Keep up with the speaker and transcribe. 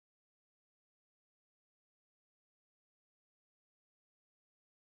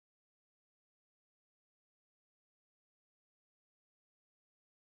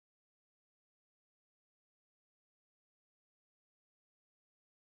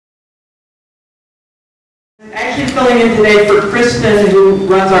Actually filling in today for Kristen, who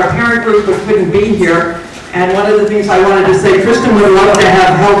runs our parent group but couldn't be here. And one of the things I wanted to say, Kristen would love to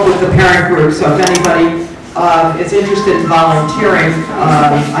have help with the parent group, so if anybody is interested in volunteering,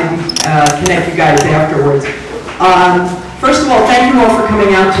 I can connect you guys afterwards. First of all, thank you all for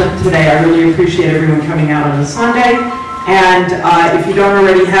coming out today. I really appreciate everyone coming out on a Sunday. And if you don't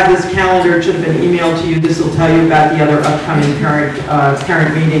already have this calendar, it should have been emailed to you. This will tell you about the other upcoming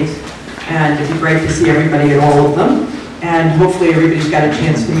parent meetings. And it'd be great to see everybody at all of them. And hopefully everybody's got a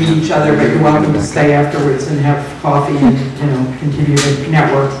chance to meet each other, but you're welcome to stay afterwards and have coffee and continue to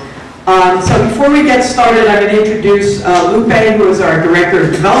network. So before we get started, I'm going to introduce Lupe, who is our Director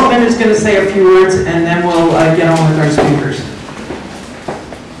of Development, is going to say a few words, and then we'll get on with our speakers.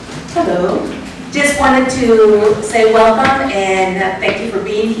 Hello. Just wanted to say welcome and thank you for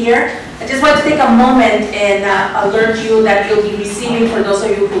being here. I just want to take a moment and alert you that you'll be receiving, for those of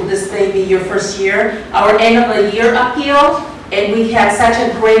you who this may be your first year, our end of the year appeal. And we had such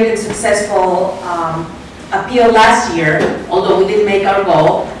a great and successful appeal last year, although we didn't make our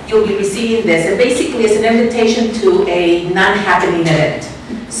goal. You'll be receiving this, and basically it's an invitation to a non-happening event.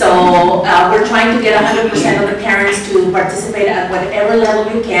 So we're trying to get 100% of the parents to participate at whatever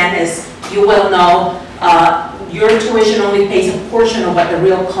level you can. As you well know, your tuition only pays a portion of what the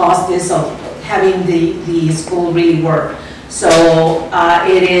real cost is of having the school really work. So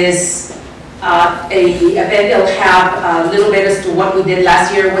it is an event. It'll have a little bit as to what we did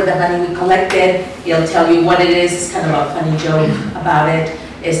last year with the money we collected. It'll tell you what it is. It's kind of a funny joke about it,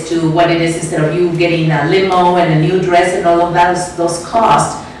 as to what it is. Instead of you getting a limo and a new dress and all of those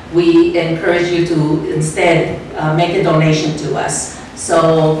costs, we encourage you to instead make a donation to us.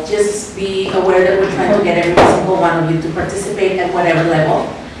 So just be aware that we're trying to get every single one of you to participate at whatever level,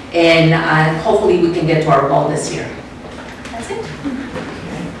 and hopefully we can get to our goal this year. That's it.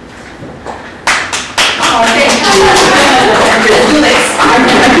 Oh, thank you.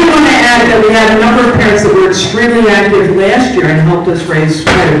 I do want to add that we had a number of parents that were extremely active last year and helped us raise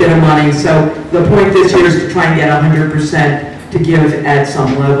quite a bit of money. So the point this year is to try and get 100% to give at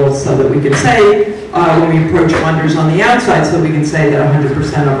some level, so that we can say, when we approach funders on the outside, so we can say that 100%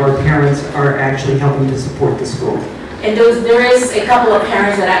 of our parents are actually helping to support the school. And there is a couple of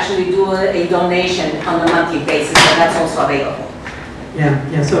parents that actually do a donation on a monthly basis, and that's also available.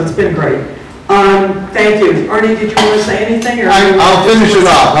 Yeah, so it's been great. Thank you. Arnie, did you want to say anything? Or I'll finish it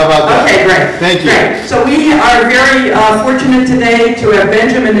off. How about that? Okay, great. Thank you. Great. So we are very fortunate today to have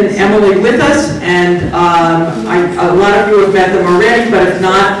Benjamin and Emily with us, and a lot of you have met them already, but if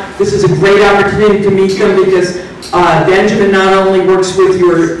not, this is a great opportunity to meet them, because Benjamin not only works with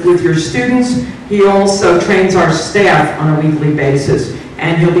your students, he also trains our staff on a weekly basis.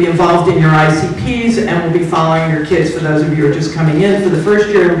 And he'll be involved in your ICPs, and will be following your kids. For those of you who are just coming in for the first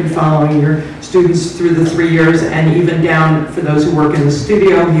year, he'll be following your students through the 3 years, and even down for those who work in the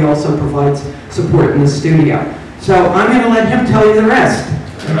studio. He also provides support in the studio. So I'm going to let him tell you the rest.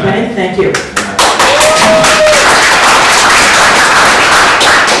 Okay, thank you.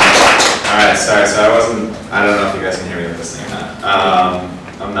 All right, sorry, so I don't know if you guys can hear me with this thing or not.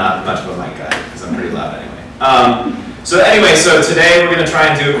 I'm not much of a mic guy, because I'm pretty loud anyway. So today we're going to try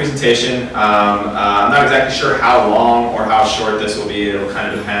and do a presentation. I'm not exactly sure how long or how short this will be. It'll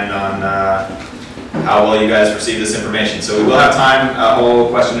kind of depend on how well you guys receive this information. So we will have time, a whole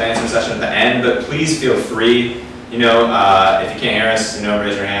question and answer session at the end, but please feel free, if you can't hear us,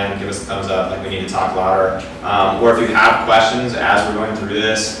 raise your hand, give us a thumbs up, like we need to talk louder. Or if you have questions as we're going through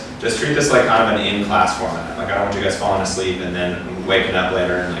this, just treat this like kind of an in-class format. Like, I don't want you guys falling asleep and then waking up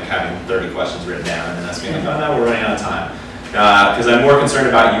later and like having 30 questions written down and then us being like, oh no, we're running out of time. Because I'm more concerned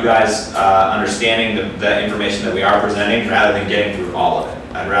about you guys understanding the information that we are presenting rather than getting through all of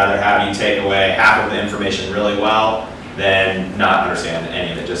it. I'd rather have you take away half of the information really well than not understand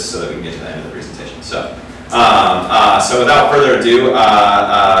any of it, just so that we can get to the end of the presentation. So, so without further ado,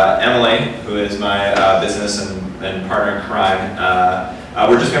 Emily, who is my business and partner in crime,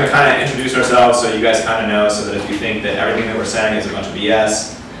 we're just going to kind of introduce ourselves so you guys kind of know, so that if you think that everything that we're saying is a bunch of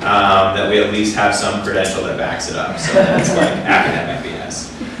BS, that we at least have some credential that backs it up, so that it's like academic BS.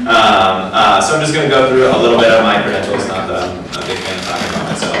 So I'm just going to go through a little bit of my credentials, not that I'm a big fan of talking about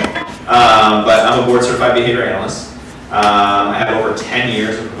myself. But I'm a board certified behavior analyst. I have over 10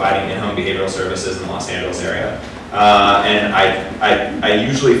 years of providing in-home behavioral services in the Los Angeles area. And I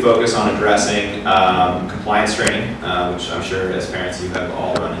usually focus on addressing compliance training, which I'm sure as parents you have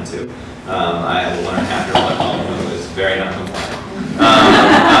all run into. I had to learn after who was very non-compliant.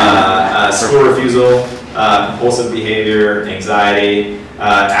 School refusal, compulsive behavior, anxiety,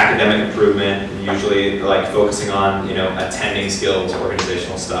 academic improvement, usually like focusing on attending skills,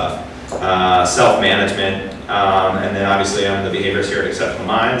 organizational stuff, self-management, And then obviously I'm the behaviors here at Exceptional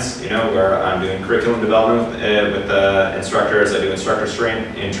Minds, you know, where I'm doing curriculum development with the instructors. I do instructor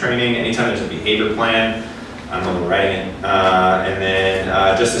training. Anytime there's a behavior plan, I'm the one writing it. And then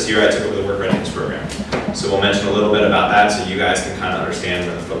just this year I took over the work readiness program. So we'll mention a little bit about that so you guys can kind of understand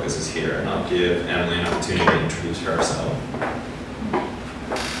where the focus is here. And I'll give Emily an opportunity to introduce herself.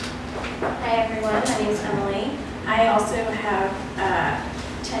 Hi everyone, my name is Emily. I also have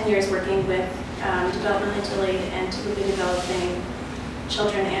 10 years working with developmentally delayed and typically developing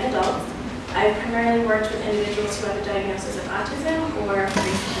children and adults. I've primarily worked with individuals who have a diagnosis of autism or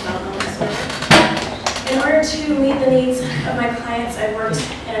recent developmental disorder. In order to meet the needs of my clients, I've worked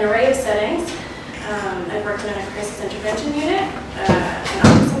in an array of settings. I've worked in a crisis intervention unit, an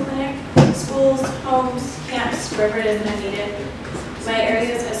autism clinic, schools, homes, camps, wherever it is that I'm needed. My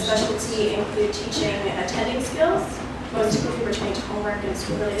areas of specialty include teaching attending skills, most typically pertaining to homework and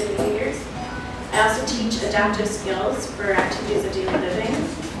school-related behaviors. I also teach adaptive skills for activities of daily living,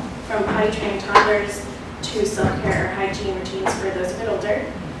 from potty training toddlers to self-care or hygiene routines for those a bit older.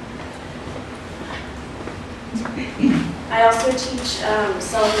 I also teach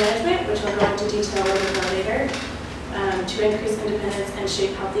self-management, which I'll go into detail a little bit more later, to increase independence and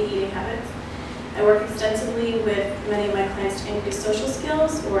shape healthy eating habits. I work extensively with many of my clients to increase social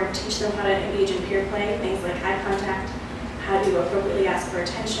skills or teach them how to engage in peer play, things like eye contact, how to appropriately ask for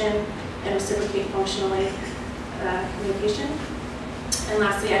attention, and reciprocate functionally communication. And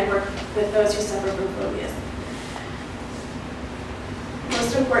lastly, I work with those who suffer from phobias.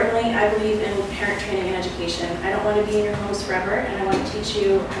 Most importantly, I believe in parent training and education. I don't want to be in your homes forever, and I want to teach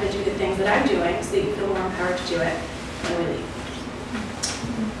you how to do the things that I'm doing so that you feel more empowered to do it when we leave.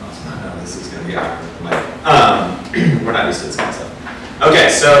 Awesome. I know this is going to be awkward. We're not used to this kind of stuff. Okay,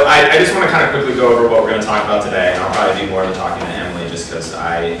 so I just want to kind of quickly go over what we're going to talk about today, and I'll probably do more of the talking to Emily just because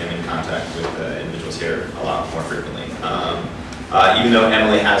I am in contact with individuals here a lot more frequently. Even though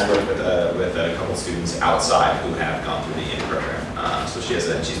Emily has worked with a couple students outside who have gone through the IN program, so she's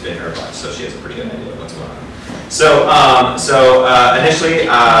been here a bunch, so she has a pretty good idea of what's going on. So initially,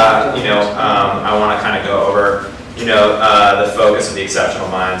 I want to kind of go over the focus of the Exceptional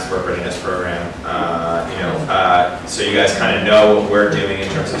Minds Work Readiness Program. So you guys kind of know what we're doing in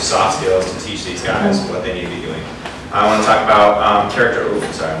terms of soft skills to teach these guys what they need to be doing. I want to talk about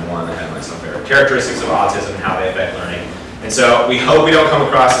I'm one ahead of myself here. Characteristics of autism and how they affect learning. And so we hope we don't come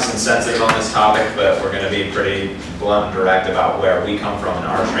across as insensitive on this topic, but we're going to be pretty blunt and direct about where we come from in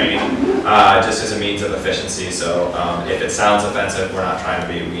our training, just as a means of efficiency. So if it sounds offensive, we're not trying to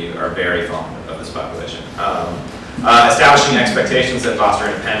be. We are very fond of this population. Establishing expectations that foster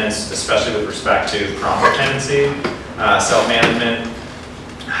independence, especially with respect to prompt dependency, self-management,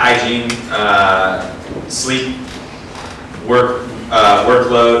 hygiene, sleep, workload,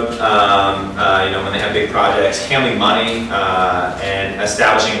 when they have big projects, handling money, and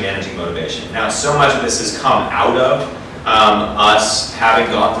establishing and managing motivation. Now, so much of this has come out of us having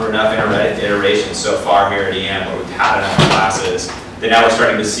gone through enough iterations so far here at EM where we've had enough classes that now we're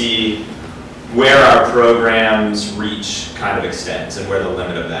starting to see where our programs reach kind of extends and where the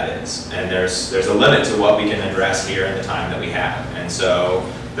limit of that is. And there's a limit to what we can address here in the time that we have. And so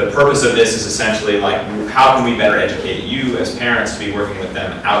the purpose of this is essentially like, how can we better educate you as parents to be working with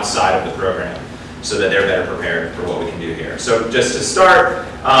them outside of the program so that they're better prepared for what we can do here. So just to start,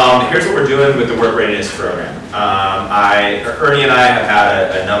 here's what we're doing with the Work Readiness Program. Ernie and I have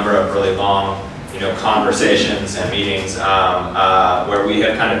had a number of really long conversations and meetings where we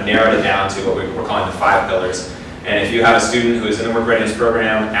have kind of narrowed it down to what we're calling the 5 pillars. And if you have a student who is in the Work Readiness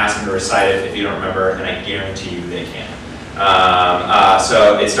Program, ask them to recite it if you don't remember, and I guarantee you they can.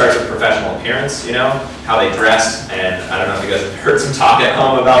 So it starts with professional appearance, how they dress, and I don't know if you guys have heard some talk at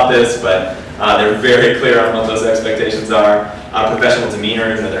home about this, but they're very clear on what those expectations are. Professional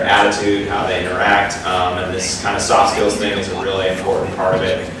demeanor, their attitude, how they interact, and this kind of soft skills thing is a really important part of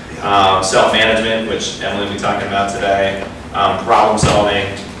it. Self-management, which Emily will be talking about today, problem solving,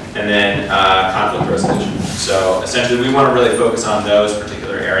 and then conflict resolution. So essentially we want to really focus on those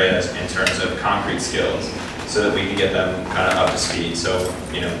particular areas in terms of concrete skills so that we can get them kind of up to speed. So,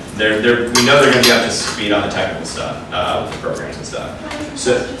 we know they're going to be up to speed on the technical stuff, with the programs and stuff.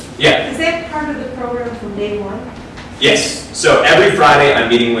 So, yeah. Is that part of the program from day one? Yes. So every Friday I'm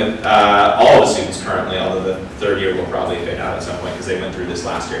meeting with all of the students currently, although the third year will probably fade out at some point because they went through this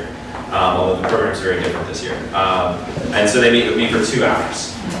last year. Although the program is very different this year. And so they meet with me for 2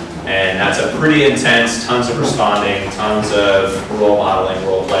 hours. And that's a pretty intense, tons of responding, tons of role modeling,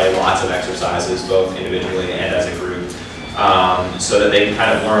 role play, lots of exercises, both individually and as a group, so that they can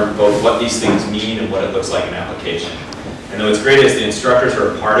kind of learn both what these things mean and what it looks like in application. And then what's great is the instructors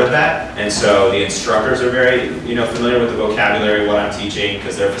are a part of that, and so the instructors are very, familiar with the vocabulary, what I'm teaching,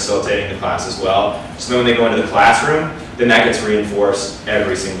 because they're facilitating the class as well. So then when they go into the classroom, then that gets reinforced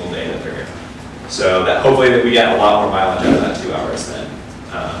every single day that they're here. So that hopefully that we get a lot more mileage out of that 2 hours then.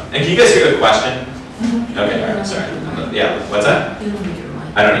 And can you guys hear the question? Okay, all right, sorry. Yeah, what's that? You don't need your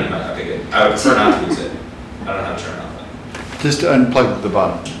mic. I don't need my, okay, good. I would prefer not to use it. I don't know how to turn it off. Just unplug the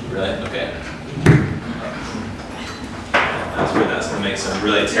bottom. Really? Okay. That's weird. That's gonna make some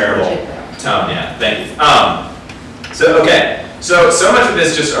really terrible tone. Yeah. Thank you. So much of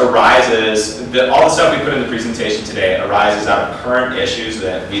this just arises. All the stuff we put in the presentation today arises out of current issues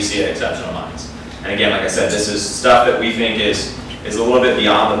that we see at Exceptional Minds. And again, like I said, this is stuff that we think is a little bit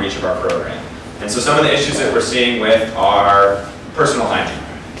beyond the reach of our program. And so some of the issues that we're seeing with are personal hygiene.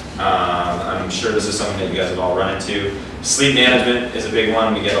 I'm sure this is something that you guys have all run into. Sleep management is a big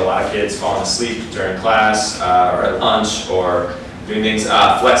one. We get a lot of kids falling asleep during class or at lunch or doing things.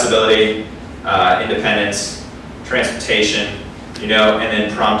 Flexibility, independence, transportation, and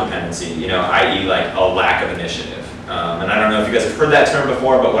then prompt dependency, i.e. like a lack of initiative. And I don't know if you guys have heard that term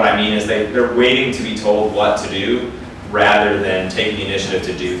before, but what I mean is they're waiting to be told what to do rather than taking the initiative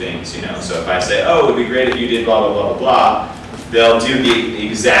to do things, So if I say, oh, it would be great if you did blah, blah, blah, blah, blah, they'll do the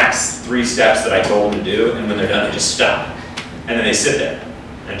exact 3 steps that I told them to do, and when they're done, they just stop. And then they sit there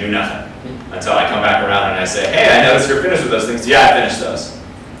and do nothing until I come back around and I say, hey, I noticed you're finished with those things. Yeah, I finished those.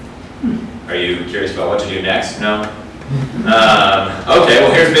 Are you curious about what to do next? No? Okay,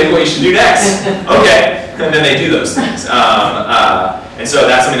 well, here's maybe what you should do next. Okay, and then they do those things. And so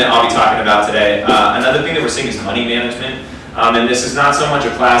that's something that I'll be talking about today. Another thing that we're seeing is money management. And this is not so much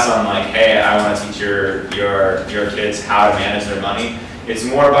a class on like, hey, I want to teach your kids how to manage their money. It's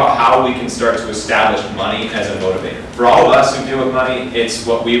more about how we can start to establish money as a motivator. For all of us who deal with money, it's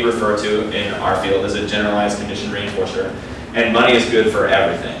what we refer to in our field as a generalized condition reinforcer. And money is good for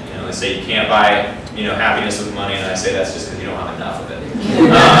everything. They say you can't buy, happiness with money, and I say that's just because you don't have enough of it.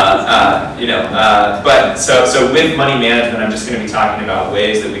 But so with money management, I'm just going to be talking about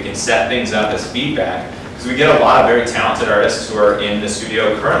ways that we can set things up as feedback. Because we get a lot of very talented artists who are in the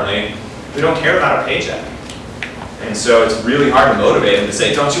studio currently who don't care about a paycheck. And so it's really hard to motivate them to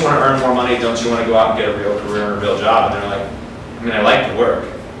say, don't you want to earn more money? Don't you want to go out and get a real career and a real job? And they're like, I like the work.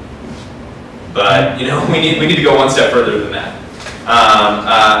 But, we need to go one step further than that.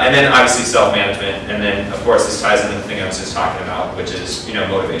 And then obviously self-management. And then, of course, this ties into the thing I was just talking about, which is,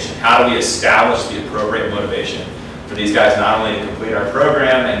 motivation. How do we establish the appropriate motivation for these guys not only to complete our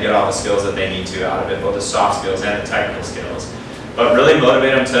program and get all the skills that they need to out of it, both the soft skills and the technical skills, but really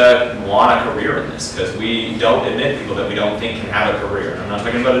motivate them to want a career in this, because we don't admit people that we don't think can have a career. I'm not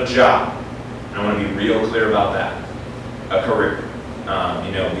talking about a job. I want to be real clear about that. A career.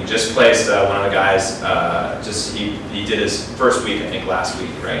 We just placed one of the guys, he did his first week, I think last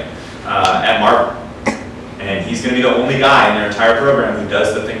week, right, at Marvel. And he's going to be the only guy in their entire program who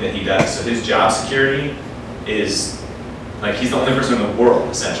does the thing that he does. So his job security is, he's the only person in the world,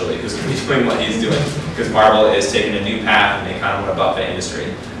 essentially, who's going to be doing what he's doing. Because Marvel is taking a new path, and they kind of want to buff the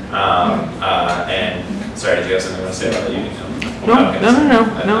industry. And, sorry, did you have something you want to say about the union? No.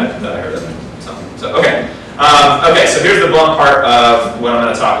 I thought I heard something. So, okay. Okay, so here's the blunt part of what I'm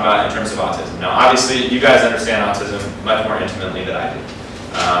going to talk about in terms of autism. Now, obviously, you guys understand autism much more intimately than I do.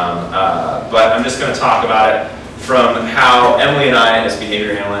 But I'm just going to talk about it from how Emily and I, as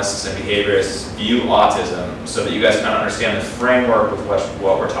behavior analysts and behaviorists, view autism, so that you guys kind of understand the framework of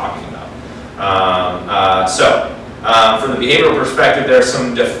what we're talking about. From the behavioral perspective, there are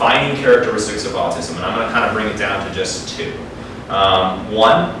some defining characteristics of autism, and I'm going to kind of bring it down to just 2.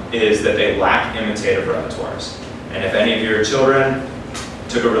 One is that they lack imitative repertoires. And if any of your children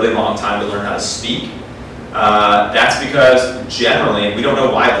took a really long time to learn how to speak, that's because generally, and we don't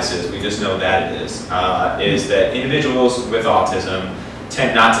know why this is, we just know that it is that individuals with autism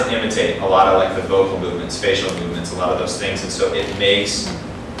tend not to imitate a lot of the vocal movements, facial movements, a lot of those things, and so it makes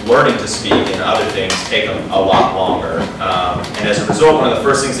learning to speak and other things take a lot longer. And as a result, one of the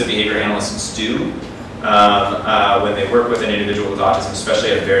first things that behavior analysts do when they work with an individual with autism,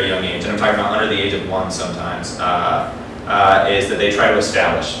 especially at a very young age, and I'm talking about under the age of 1 sometimes, is that they try to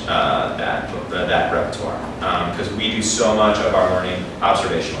establish that repertoire. Because we do so much of our learning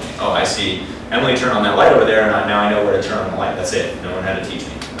observationally. Oh, I see Emily turn on that light over there, and now I know where to turn on the light. That's it. No one had to teach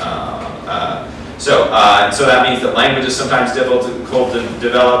me. So that means that language is sometimes difficult to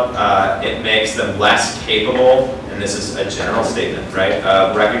develop. It makes them less capable, and this is a general statement, right,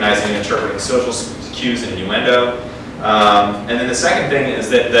 of recognizing and interpreting social cues and innuendo. And then the second thing is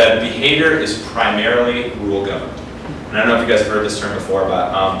that the behavior is primarily rule governed. And I don't know if you guys have heard this term before,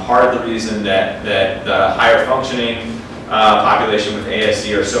 but part of the reason that the higher functioning population with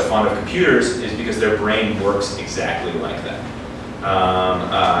ASD are so fond of computers is because their brain works exactly like that.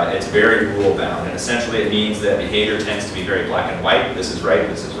 It's very rule bound, and essentially it means that behavior tends to be very black and white. This is right,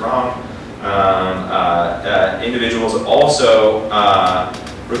 this is wrong. Individuals also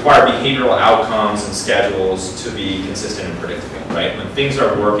require behavioral outcomes and schedules to be consistent and predictable, right? When things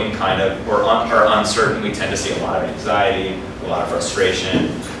are working kind of, or are uncertain, we tend to see a lot of anxiety, a lot of frustration,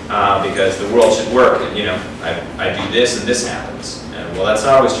 because the world should work, and you know, I do this and this happens. And well, that's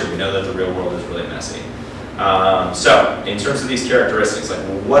not always true. We know that the real world is really messy. So, in terms of these characteristics, like,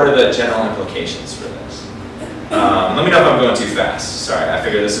 well, what are the general implications for this? Let me know if I'm going too fast. Sorry, I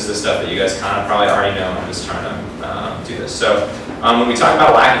figure this is the stuff that you guys kind of probably already know. I'm just trying to do this. So, when we talk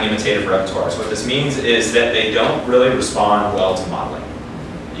about lacking imitative repertoires, what this means is that they don't really respond well to modeling.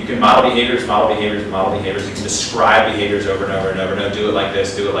 You can model behaviors, model behaviors, model behaviors. You can describe behaviors over and over and over. No, do it like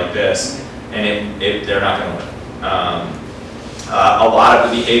this, and they're not going to learn. A lot of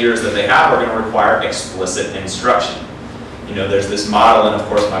the behaviors that they have are going to require explicit instruction. You know, there's this model, and of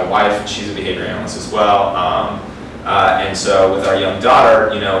course my wife, she's a behavior analyst as well. And so with our young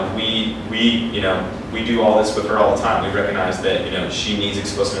daughter, you know, we do all this with her all the time. We recognize that, you know, she needs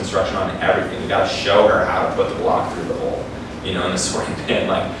explicit instruction on everything. We got to show her how to put the block through the hole, you know, in the sorting bin.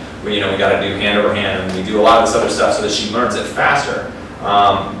 Like, we got to do hand over hand, and we do a lot of this other stuff so that she learns it faster.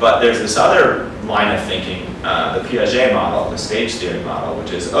 But there's this other line of thinking, the Piaget model, the stage theory model,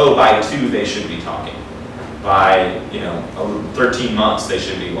 which is, oh, by 2 they should be talking. By 13 months they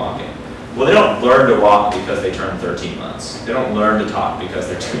should be walking. Well, they don't learn to walk because they turn 13 months. They don't learn to talk because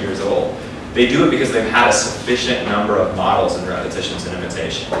they're 2 years old. They do it because they've had a sufficient number of models and repetitions and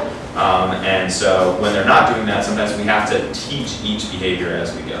imitation. And so when they're not doing that, sometimes we have to teach each behavior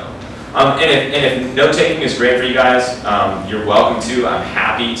as we go. And if note-taking is great for you guys, you're welcome to. I'm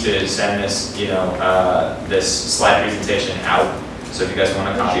happy to send this, this slide presentation out. So if you guys want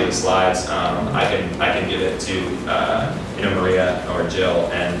a copy of the slides, I can give it to Maria or Jill,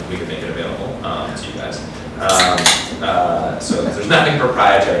 and we can make it available to you guys. So there's nothing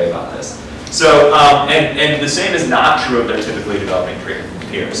proprietary about this. So and the same is not true of their typically developing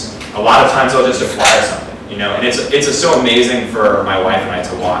peers. A lot of times they'll just acquire something. And it's so amazing for my wife and I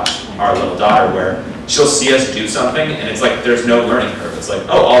to watch our little daughter, where she'll see us do something and it's like there's no learning curve. It's like,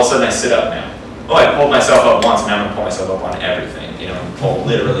 oh, all of a sudden I sit up now. Oh, I pulled myself up once, now I'm gonna pull myself up on everything. And pull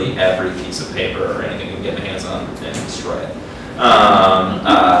literally every piece of paper or anything you can get my hands on and destroy it.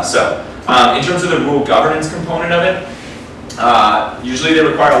 In terms of the rule governance component of it, usually they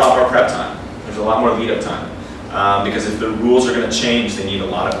require a lot more prep time. There's a lot more lead up time. Because if the rules are gonna change, they need a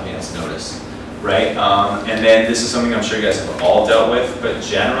lot of advance notice. Right? And then this is something I'm sure you guys have all dealt with, but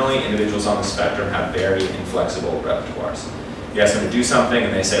generally individuals on the spectrum have very inflexible repertoires. You ask them to do something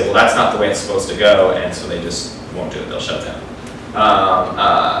and they say, well, that's not the way it's supposed to go, and so they just won't do it, they'll shut down.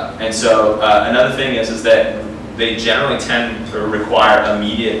 Another thing is that they generally tend to require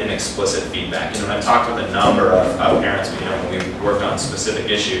immediate and explicit feedback. And I've talked with a number of parents, when we've worked on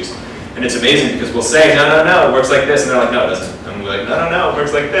specific issues, and it's amazing because we'll say, no, it works like this, and they're like, no, it doesn't. And we're like, no, it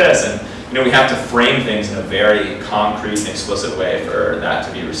works like this. And we have to frame things in a very concrete and explicit way for that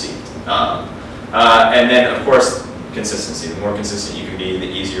to be received. And then, of course, consistency. The more consistent you can be, the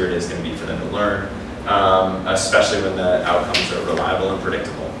easier it is going to be for them to learn, especially when the outcomes are reliable and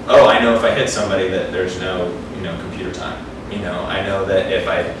predictable. Oh, I know if I hit somebody that there's no, computer time. I know that if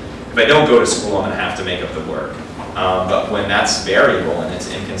I don't go to school, I'm going to have to make up the work. But when that's variable and it's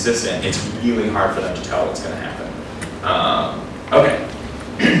inconsistent, it's really hard for them to tell what's going to happen. Okay.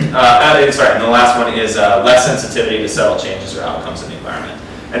 Sorry, and the last one is less sensitivity to subtle changes or outcomes in the environment.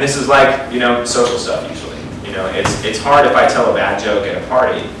 And this is like, social stuff usually. It's hard if I tell a bad joke at a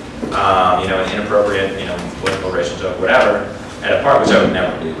party, an inappropriate, political, racial joke, whatever, at a party, which I would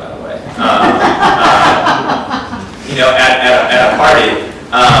never do, by the way. At a party,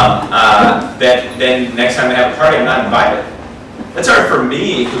 then next time they have a party, I'm not invited. That's hard for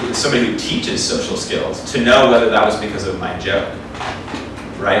me, somebody who teaches social skills, to know whether that was because of my joke.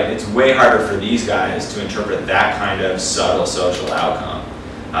 Right? It's way harder for these guys to interpret that kind of subtle social outcome.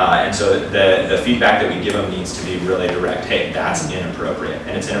 And so the feedback that we give them needs to be really direct. Hey, that's inappropriate.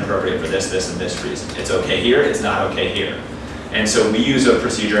 And it's inappropriate for this, and this reason. It's okay here, it's not okay here. And so we use a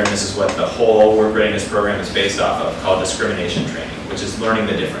procedure, and this is what the whole work readiness program is based off of, called discrimination training, which is learning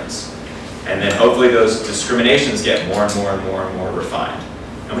the difference. And then hopefully those discriminations get more and more and more and more refined.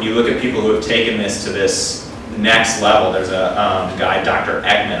 And when you look at people who have taken this to this next level, there's a guy, Dr.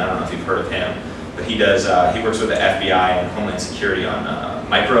 Ekman, I don't know if you've heard of him, but he works with the FBI and Homeland Security on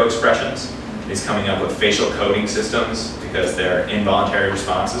micro expressions. He's coming up with facial coding systems because they're involuntary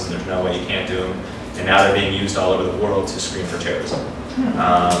responses and there's no way you can't do them and now they're being used all over the world to screen for terrorism.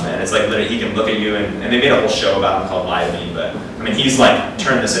 And it's like literally he can look at you, and they made a whole show about him called Lie to Me, but I mean he's like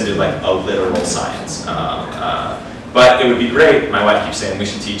turned this into like a literal science. But it would be great, my wife keeps saying we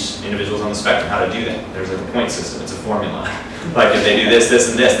should teach individuals on the spectrum how to do that. There's like a point system, it's a formula. Like if they do this, this,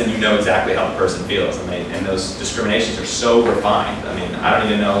 and this, then you know exactly how the person feels. And those discriminations are so refined. I mean, I don't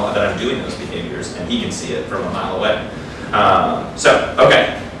even know that I'm doing those behaviors, and he can see it from a mile away.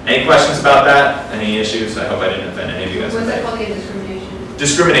 Okay. Any questions about that? Any issues? I hope I didn't offend any of you guys. What's that called again? Discrimination?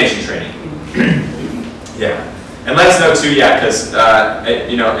 Discrimination training. Yeah. And let us know too, yeah, because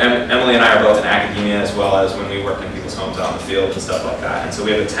you know, Emily and I are both in academia as well as when we work in people's homes out in the field and stuff like that. And so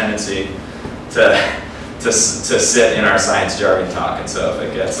we have a tendency to sit in our science jargon talk. And so if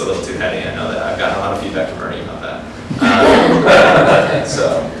it gets a little too heady, I know that I've gotten a lot of feedback from Ernie about that.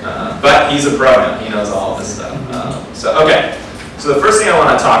 But he's a pro now. He knows all of this stuff. Okay. So the first thing I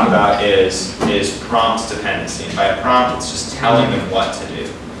want to talk about is prompt dependency. And by prompt, it's just telling them what to do.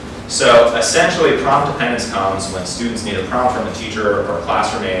 So essentially, prompt dependence comes when students need a prompt from a teacher or a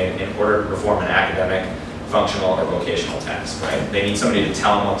classroom aide in order to perform an academic, functional, or vocational task, right? They need somebody to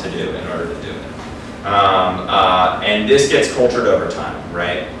tell them what to do in order to do it. And this gets cultured over time,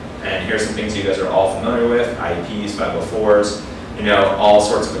 right? And here's some things you guys are all familiar with: IEPs, 504s, you know, all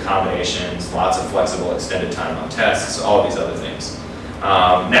sorts of accommodations, lots of flexible extended time on tests, all of these other things.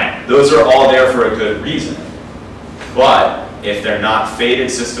 Now, those are all there for a good reason, but if they're not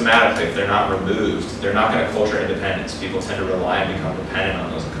faded systematically, if they're not removed, they're not going to culture independence. People tend to rely and become dependent on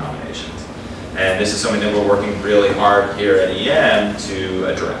those accommodations. And this is something that we're working really hard here at EM to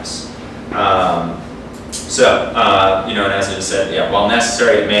address. You know, and as I just said, yeah, while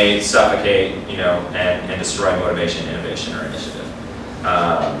necessary, it may suffocate, you know, and destroy motivation, innovation, or initiative.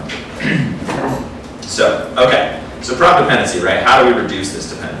 Okay. So prompt dependency, right? How do we reduce this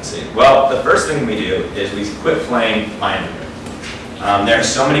dependency? Well, the first thing we do is we quit playing mind reader. There are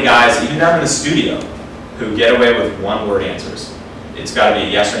so many guys, even down in the studio, who get away with one-word answers. It's got to be a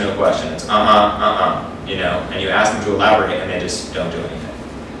yes or no question. It's you know, and you ask them to elaborate, and they just don't do anything.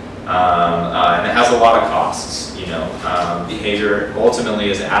 And it has a lot of costs, you know. Behavior ultimately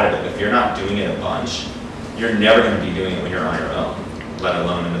is additive. If you're not doing it a bunch, you're never going to be doing it when you're on your own, let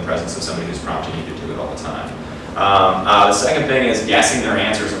alone in the presence of somebody who's prompting you to do it all the time. The second thing is guessing their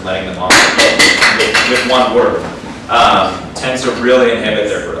answers and letting them off with one word tends to really inhibit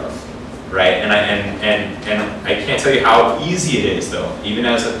their growth, right? And I can't tell you how easy it is, though, even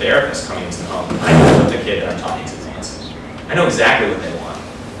as a therapist coming into the home. I know what the kid that I'm talking to wants. I know exactly what they want.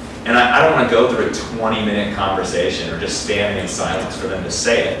 And I don't want to go through a 20-minute conversation or just stand in silence for them to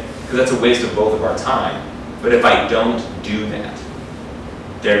say it, because that's a waste of both of our time. But if I don't do that,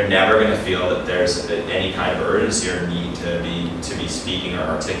 they're never going to feel that there's any kind of urgency or need to be speaking or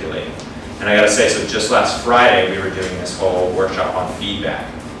articulating. And I got to say, so just last Friday we were doing this whole workshop on feedback,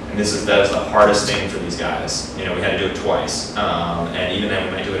 and that is the hardest thing for these guys. You know, we had to do it twice, and even then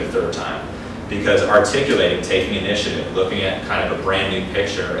we might do it a third time, because articulating, taking initiative, looking at kind of a brand new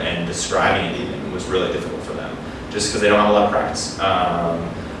picture and describing it even was really difficult for them, just because they don't have a lot of practice.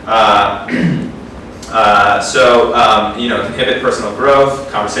 You know, inhibit personal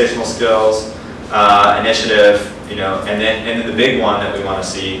growth, conversational skills, initiative, you know, and then the big one that we want to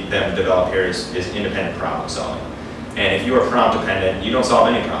see them develop here is independent problem solving. And if you are prompt dependent, you don't solve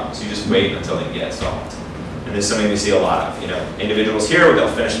any problems. You just wait until they get solved. And this is something we see a lot of. You know, individuals here,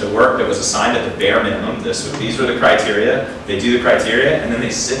 they'll finish the work that was assigned at the bare minimum. These were the criteria. They do the criteria, and then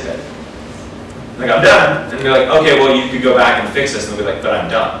they sit there. Like, I'm done. And they're like, okay, well, you could go back and fix this. And they'll be like, but I'm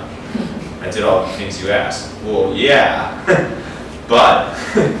done. I did all the things you asked. Well, yeah, but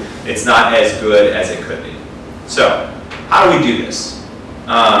it's not as good as it could be. So, how do we do this?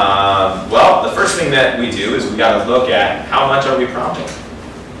 Well, the first thing that we do is we got to look at how much are we prompting.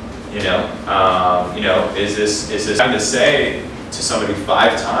 You know, is this time to say to somebody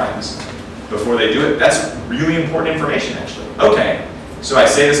 5 times before they do it? That's really important information, actually. Okay, so I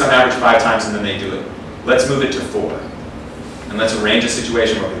say this on average 5 times, and then they do it. Let's move it to 4. And let's arrange a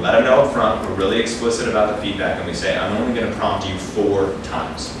situation where we let them know up front, we're really explicit about the feedback, and we say, I'm only going to prompt you 4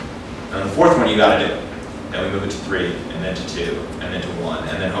 times. And the 4th one, you got to do it. Then we move it to 3, and then to 2, and then to 1,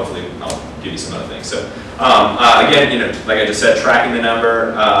 and then hopefully I'll give you some other things. So again, you know, like I just said, tracking the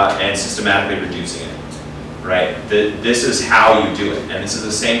number and systematically reducing it, right? This is how you do it. And this is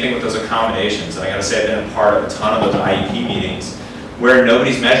the same thing with those accommodations. And I got to say, I've been a part of a ton of those IEP meetings where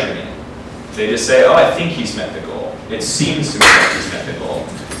nobody's measuring it. They just say, oh, I think he's met the goal. It seems to me like he's met the goal.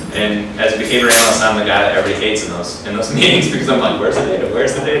 And as a behavior analyst, I'm the guy that everybody hates in those meetings, because I'm like, where's the data?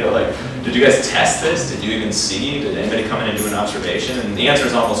 Where's the data? Like, did you guys test this? Did you even see? Did anybody come in and do an observation? And the answer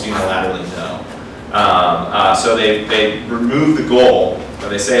is almost unilaterally no. So they remove the goal, or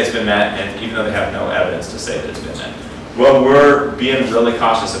they say it's been met, and even though they have no evidence to say that it's been met. Well, we're being really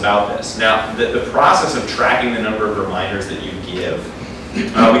cautious about this. Now, the process of tracking the number of reminders that you give, we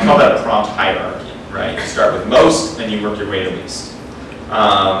call that a prompt hierarchy, right? You start with most, and you work your way to least.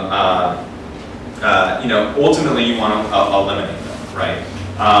 Ultimately you want to eliminate them, right?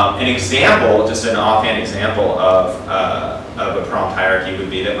 An example, just an offhand example of a prompt hierarchy would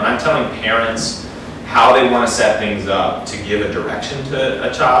be that when I'm telling parents how they want to set things up to give a direction to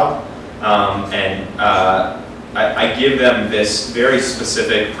a child, I give them this very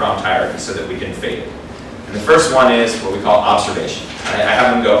specific prompt hierarchy so that we can fade it. And the first one is what we call observation. I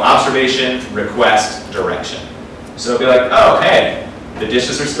have them go observation, request, direction. So it'll be like, oh, hey, the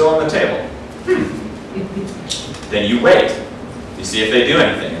dishes are still on the table. Then you wait. You see if they do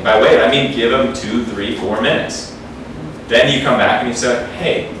anything. And by wait, I mean give them 2, 3, 4 minutes. Then you come back and you say,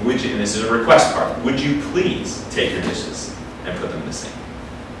 hey, would you, and this is a request part, would you please take your dishes and put them in the sink?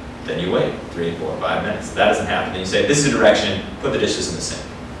 Then you wait 3, 4, 5 minutes. If that doesn't happen, then you say, this is a direction, put the dishes in the sink.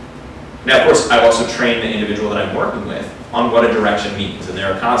 Now, of course, I've also trained the individual that I'm working with on what a direction means, and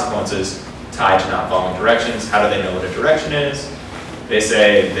there are consequences tied to not following directions. How do they know what a direction is? They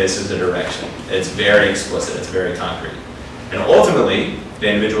say, this is a direction. It's very explicit, it's very concrete. And ultimately, the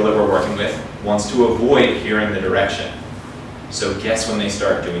individual that we're working with wants to avoid hearing the direction. So guess when they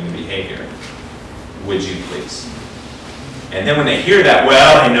start doing the behavior? Would you please? And then when they hear that,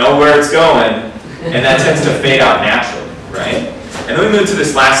 well, I know where it's going, and that tends to fade out naturally, right? And then we move to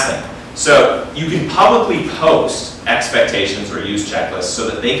this last thing. So you can publicly post expectations or use checklists so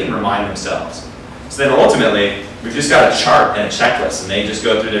that they can remind themselves. So then ultimately, we've just got a chart and a checklist, and they just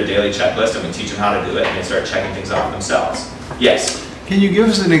go through their daily checklist, and we teach them how to do it, and they start checking things off themselves. Yes? Can you give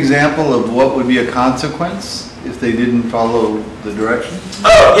us an example of what would be a consequence if they didn't follow the direction?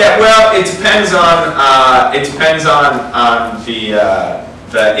 Oh, yeah, well, it depends on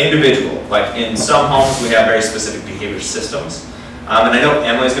the individual. Like in some homes, we have very specific behavior systems. And I know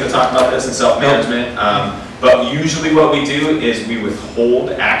Emily's going to talk about this in self-management, but usually what we do is we withhold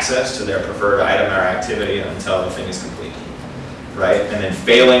access to their preferred item or activity until the thing is complete, right? And then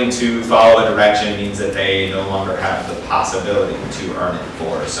failing to follow a direction means that they no longer have the possibility to earn it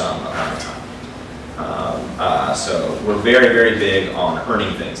for some amount of time. So we're very, very big on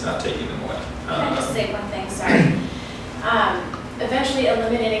earning things, not taking them away. Can I just say one thing, sorry? Eventually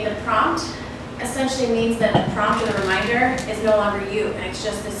eliminating the prompt essentially means that the prompt or the reminder is no longer you, and it's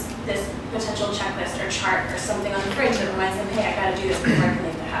just this potential checklist or chart or something on the fridge that reminds them, hey, I gotta do this before I can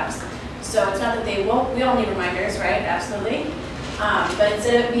leave the house. So it's not that they won't, we all need reminders, right? Absolutely. But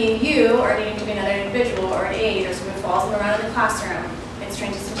instead of being you or needing to be another individual or an aide or someone who follows them around in the classroom, it's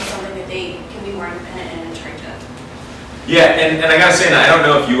turned into something that they can be more independent and in charge of. Yeah, and I gotta say, and I don't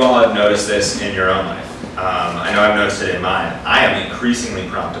know if you all have noticed this in your own life. I know I've noticed it in mine. I am increasingly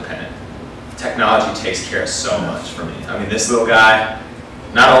prompt dependent. Technology takes care of so much for me. I mean, this little guy,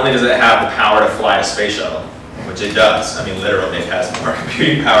 not only does it have the power to fly a space shuttle, which it does. I mean, literally, it has more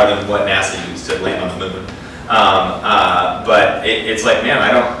computing power than what NASA used to land on the moon. But it's like, man,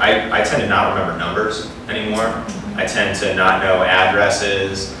 I tend to not remember numbers anymore. I tend to not know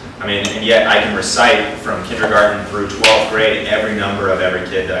addresses. I mean, and yet I can recite from kindergarten through 12th grade every number of every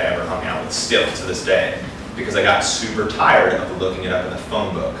kid that I ever hung out with still to this day, because I got super tired of looking it up in the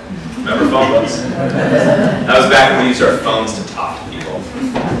phone book. Remember phone books? That was back when we used our phones to talk to people.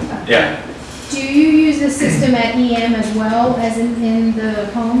 Yeah. Do you use the system at EM as well as in the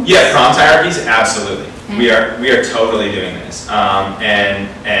home? Yeah, prompt hierarchies, absolutely. We are totally doing this.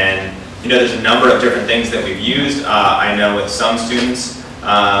 And you know, there's a number of different things that we've used. I know with some students,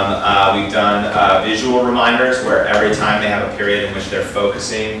 we've done visual reminders where every time they have a period in which they're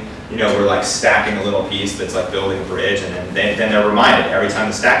focusing, you know, we're like stacking a little piece that's like building a bridge, and then they're reminded every time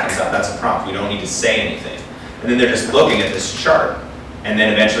the stack comes out, that's a prompt. We don't need to say anything. And then they're just looking at this chart. And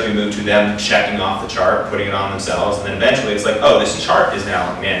then eventually we move to them checking off the chart, putting it on themselves, and then eventually it's like, oh, this chart is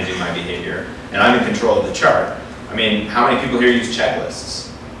now managing my behavior, and I'm in control of the chart. I mean, how many people here use checklists?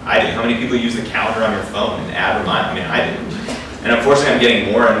 I do. How many people use the calendar on your phone and add remind? I mean, I do. And unfortunately, I'm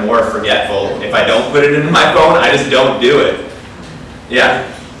getting more and more forgetful. If I don't put it into my phone, I just don't do it. Yeah?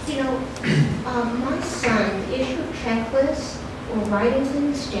 You know, my son, the issue of checklists or writing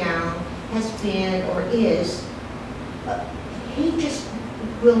things down has been, or is, he just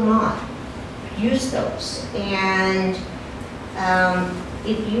will not use those. And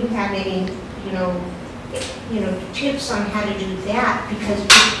if you have any, you know, tips on how to do that, because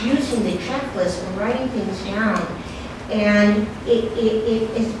just using the checklist and writing things down, and it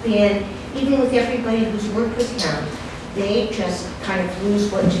has been, even with everybody who's worked with him, they just kind of lose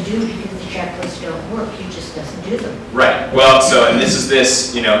what to do because the checklists don't work, he just doesn't do them. Right. Well, so, and this is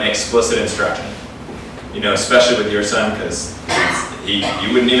explicit instruction. Especially with your son, because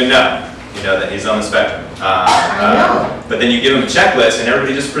you wouldn't even know, that he's on the spectrum. I know. But then you give him a checklist, and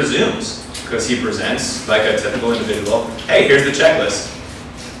everybody just presumes, because he presents like a typical individual. Hey, here's the checklist.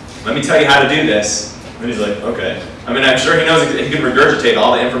 Let me tell you how to do this. And he's like, okay. I mean, I'm sure he knows he can regurgitate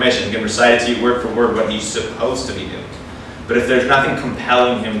all the information. He can recite it to you word for word what he's supposed to be doing. But if there's nothing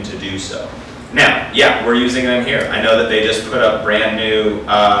compelling him to do so. Now, yeah, we're using them here. I know that they just put up brand new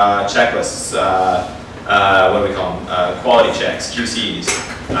checklists. What do we call them? Quality checks, QCs,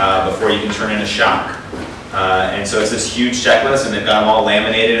 before you can turn in a shock. And so it's this huge checklist, and they've got them all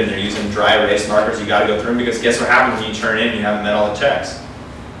laminated, and they're using dry erase markers. You got to go through them, because guess what happens when you turn in and you haven't met all the checks?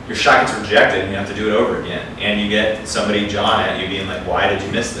 Your shot gets rejected, and you have to do it over again. And you get somebody jawing at you, being like, "Why did you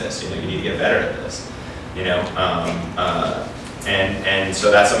miss this? You need to get better at this." And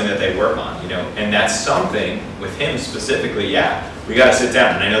so that's something that they work on. And that's something with him specifically. Yeah, we got to sit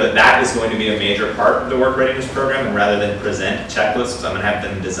down, and I know that that is going to be a major part of the work readiness program. And rather than present checklists, I'm going to have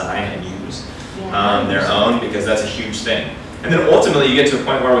them design and use their own, because that's a huge thing. And then ultimately, you get to a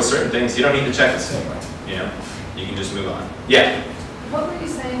point where with certain things, you don't need the checklist anymore. You can just move on. Yeah. What were you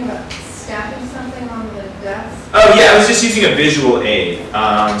saying about stacking something on the desk? Oh yeah, I was just using a visual aid.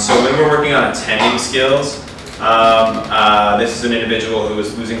 So when we're working on attending skills, this is an individual who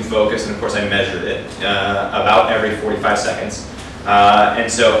was losing focus, and of course I measured it about every 45 seconds. And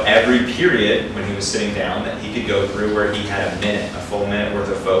so every period when he was sitting down that he could go through where he had a full minute worth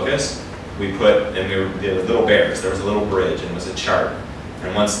of focus, we put, and they were little bears, there was a little bridge, and it was a chart.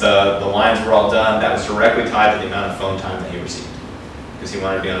 And once the lines were all done, that was directly tied to the amount of phone time that he received, because he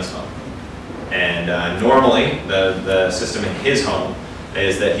wanted to be on his phone. And normally, the system in his home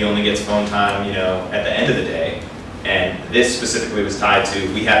is that he only gets phone time, at the end of the day. And this specifically was tied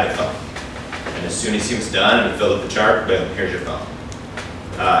to, we had the phone. And as soon as he was done and he filled up the chart, boom, here's your phone.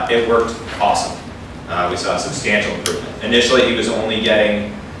 It worked awesome. We saw a substantial improvement. Initially, he was only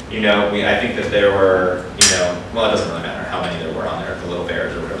getting, I think that there were, well, it doesn't really matter how many there were on there, the little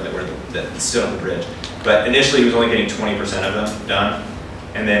bears or whatever they were that stood on the bridge. But initially, he was only getting 20% of them done.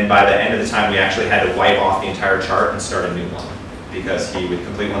 And then by the end of the time, we actually had to wipe off the entire chart and start a new one, because he would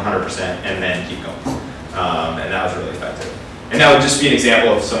complete 100% and then keep going. And that was really effective. And that would just be an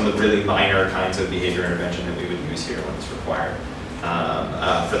example of some of the really minor kinds of behavior intervention that we would use here when it's required.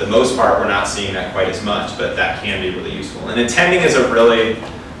 For the most part, we're not seeing that quite as much, but that can be really useful. And attending is a really, I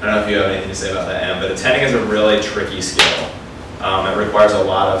don't know if you have anything to say about that, Em, but attending is a really tricky skill. It requires a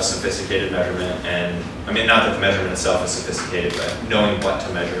lot of sophisticated measurement, and I mean, not that the measurement itself is sophisticated, but knowing what to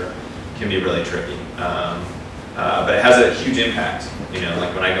measure can be really tricky. But it has a huge impact,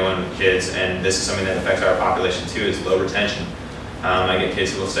 like when I go in with kids, and this is something that affects our population too, is low retention. I get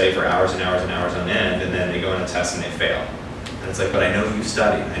kids who will stay for hours and hours and hours on end, and then they go in a test and they fail. And it's like, but I know you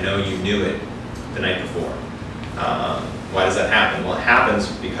studied, I know you knew it the night before. Why does that happen? Well, it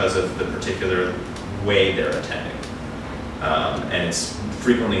happens because of the particular way they're attending. And it's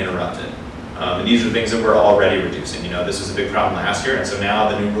frequently interrupted. And these are the things that we're already reducing. This was a big problem last year, and so now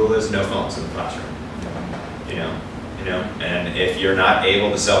the new rule is no phones in the classroom. And if you're not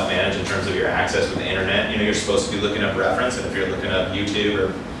able to self-manage in terms of your access with the internet, you're supposed to be looking up reference, and if you're looking up YouTube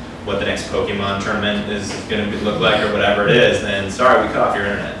or what the next Pokemon tournament is going to look like or whatever it is, then sorry, we cut off your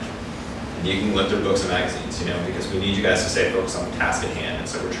internet. And you can look through books and magazines, because we need you guys to stay focused on the task at hand. And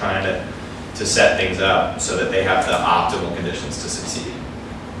so we're trying to set things up so that they have the optimal conditions to succeed.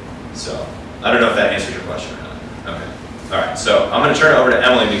 So I don't know if that answers your question or not. Okay. All right, so I'm going to turn it over to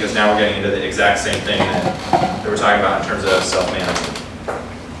Emily, because now we're getting into the exact same thing that we're talking about in terms of self-management.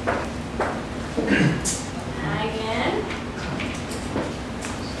 Hi again.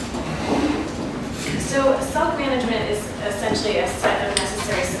 So self-management is essentially a set of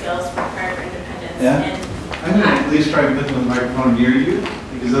necessary skills required for independence. Yeah. And I'm going to at least try and put the microphone near you,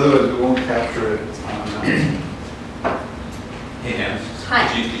 because otherwise it won't capture it. Hey, Dan. Hi.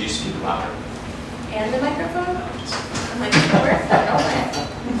 Could you speak louder? And the microphone? I'm like, where's that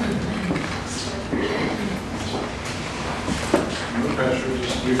going? No pressure,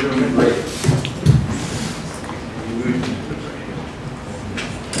 just you're doing it great.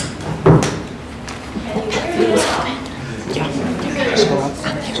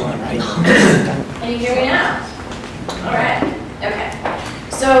 Can you hear me now? All right. Okay.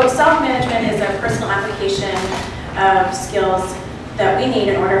 So self-management is a personal application of skills that we need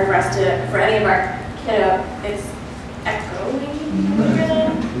in order for us to, for any of our kiddo, it's echoing.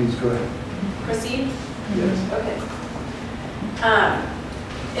 Please go ahead. Proceed? Yes. Okay.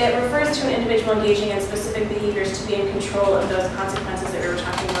 It refers to an individual engaging in specific behaviors to be in control of those consequences that we were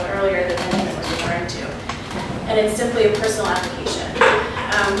talking about earlier that Benjamin was referring to. And it's simply a personal application.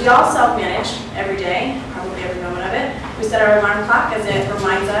 We all self-manage every day, probably every moment of it. We set our alarm clock as it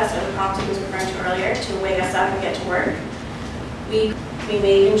reminds us, or the prompt he was referring to earlier, to wake us up and get to work. We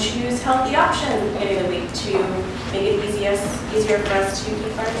may even choose healthy options at the beginning of the week to make it easier for us to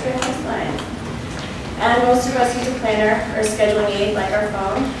keep our training line. And most of us use a planner or a scheduling aid like our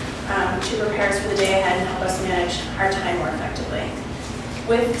phone to prepare us for the day ahead and help us manage our time more effectively.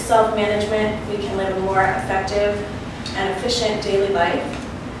 With self-management, we can live a more effective and efficient daily life,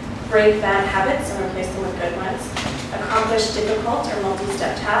 break bad habits and replace them with good ones, accomplish difficult or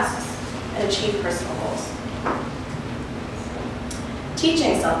multi-step tasks, and achieve personal goals.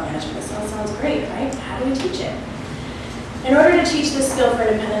 Teaching self-management, this all sounds great, right? How do we teach it? In order to teach this skill for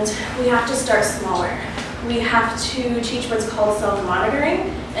independence, we have to start smaller. We have to teach what's called self-monitoring,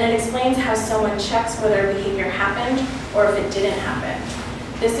 and it explains how someone checks whether a behavior happened or if it didn't happen.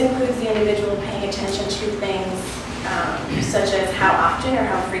 This includes the individual paying attention to things such as how often or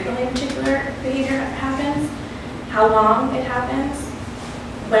how frequently a particular behavior happens, how long it happens,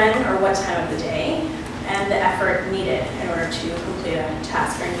 when or what time of the day, and the effort needed in order to complete a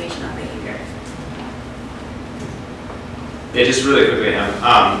task or engage in that behavior. Yeah, just really quickly,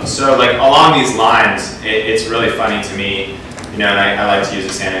 so like along these lines, it's really funny to me, you know, and I like to use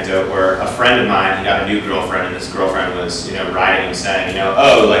this anecdote where a friend of mine, he got a new girlfriend, and this girlfriend was, you know, writing him saying, you know,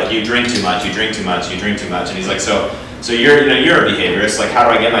 oh, like you drink too much, you drink too much, you drink too much, and he's like, so you're, you know, you're a behaviorist, like how do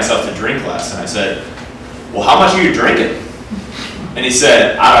I get myself to drink less? And I said, well, how much are you drinking? And he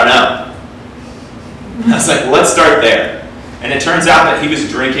said, I don't know. I was like, well, let's start there. And it turns out that he was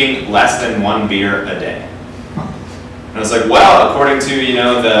drinking less than 1 beer a day. And I was like, well, according to, you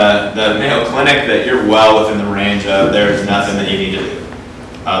know, the Mayo Clinic, that you're well within the range of there's nothing that you need to do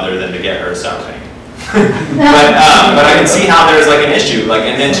other than to get her to stop drinking. but I can see how there's like an issue. Like,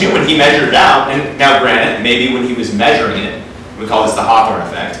 and then too, when he measured it out, and now granted, maybe when he was measuring it, we call this the Hawthorne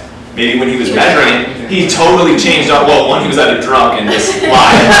effect. Maybe when he was measuring it, he totally changed up. Well, one, he was either drunk and just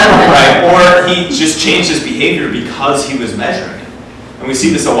lied, right? Or he just changed his behavior because he was measuring it. And we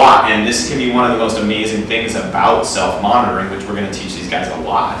see this a lot, and this can be one of the most amazing things about self-monitoring, which we're going to teach these guys a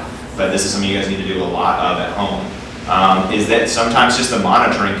lot, but this is something you guys need to do a lot of at home, is that sometimes just the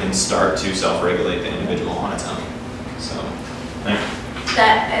monitoring can start to self-regulate the individual on its own. So, yeah.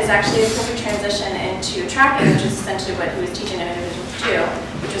 That is actually a perfect transition into tracking, which is essentially what he was teaching an individual to do,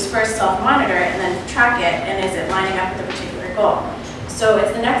 which was first self-monitor and then track it, and is it lining up with a particular goal. So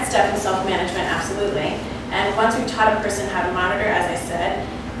it's the next step in self-management, absolutely. And once we've taught a person how to monitor, as I said,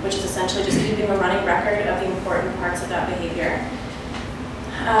 which is essentially just keeping a running record of the important parts of that behavior,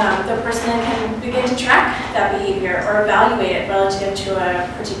 the person then can begin to track that behavior or evaluate it relative to a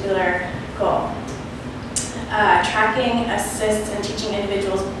particular goal. Tracking assists in teaching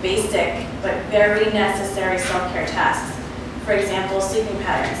individuals basic but very necessary self-care tasks. For example, sleeping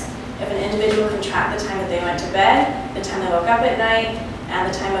patterns. If an individual can track the time that they went to bed, the time they woke up at night,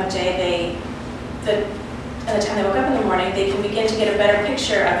 and the time of day and the time they woke up in the morning, they can begin to get a better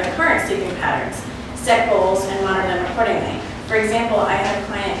picture of their current sleeping patterns, set goals, and monitor them accordingly. For example, I had a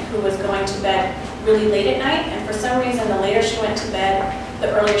client who was going to bed really late at night, and for some reason, the later she went to bed, the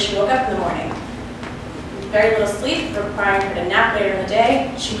earlier she woke up in the morning. Very little sleep, requiring her to nap later in the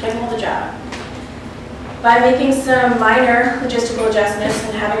day, she couldn't hold a job. By making some minor logistical adjustments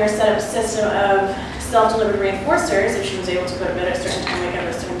and having her set up a system of self-delivered reinforcers, if she was able to go to bed at a certain time, wake up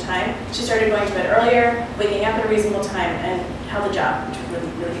at a certain time, she started going to bed earlier, waking up at a reasonable time, and held a job, which was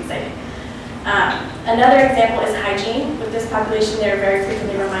really, really exciting. Another example is hygiene. With this population, they're very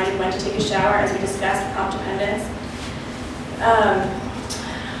frequently reminded when to take a shower, as we discussed, prompt dependence.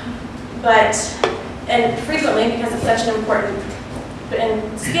 And frequently, because it's such an important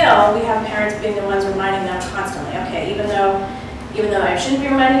skill, we have parents being the ones reminding them constantly, okay, even though I shouldn't be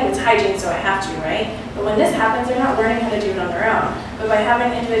reminding them, it's hygiene, so I have to, right? But when this happens, they're not learning how to do it on their own. But by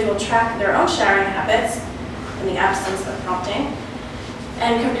having an individual track their own showering habits in the absence of prompting,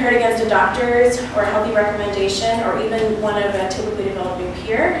 and compared against a doctor's or healthy recommendation, or even one of a typically developing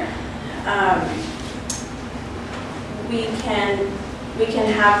peer, we can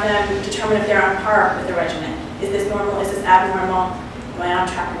have them determine if they're on par with the regimen. Is this normal? Is this abnormal? Am I on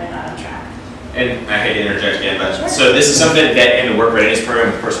track or am I not on track? And I hate to interject again, but sure. So this is something that in the work readiness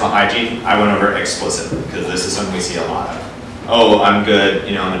program with personal hygiene, I went over explicit, because this is something we see a lot of. Oh, I'm good,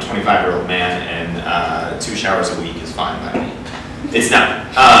 you know, I'm a 25-year-old man, and 2 showers a week is fine by me. It's not.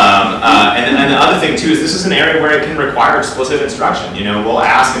 And the other thing too is this is an area where it can require explicit instruction. You know, we'll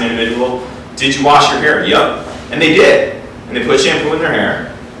ask an individual, did you wash your hair? Yep. And they did. And they put shampoo in their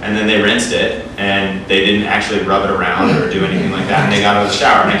hair. and then they rinsed it, and they didn't actually rub it around or do anything like that, and they got out of the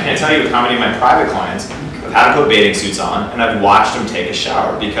shower. And I can't tell you how many of my private clients have had to put bathing suits on, and I've watched them take a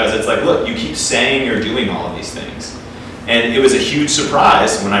shower, because it's like, look, you keep saying you're doing all of these things. And it was a huge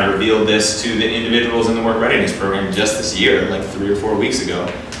surprise when I revealed this to the individuals in the work readiness program just this year, like 3 or 4 weeks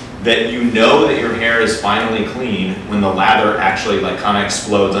ago, that you know that your hair is finally clean when the lather actually like kind of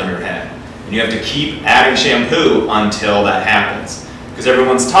explodes on your head. And you have to keep adding shampoo until that happens. Because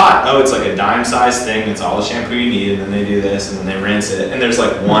everyone's taught, oh, it's like a dime-sized thing, that's all the shampoo you need, and then they do this, and then they rinse it, and there's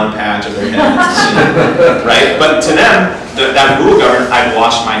like one patch of their head, right? But to them, that rule governed, I've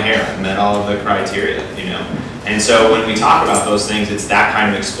washed my hair, and met all of the criteria, you know? And so when we talk about those things, it's that kind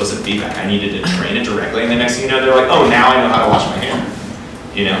of explicit feedback. I needed to train it directly, and the next thing you know, they're like, oh, now I know how to wash my hair.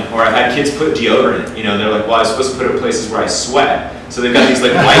 You know, or I've had kids put deodorant, you know, they're like, well, I was supposed to put it in places where I sweat. So they've got these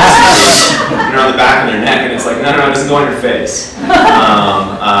like wipes on the back of their neck, and it's like, no, it doesn't go on your face.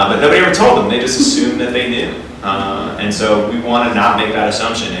 But nobody ever told them, they just assumed that they knew. And so we want to not make that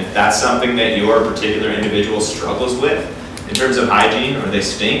assumption. If that's something that your particular individual struggles with in terms of hygiene, or they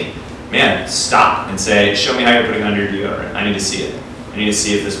stink, man, stop and say, show me how you're putting on your deodorant. I need to see it. I need to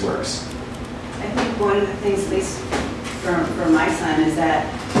see if this works. I think one of the things, at least for my son, is that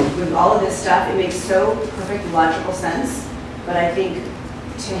with all of this stuff, it makes so perfect logical sense, but I think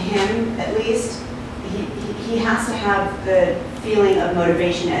to him, at least, he has to have the feeling of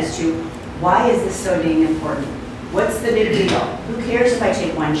motivation as to why is this so dang important? What's the big deal? Who cares if I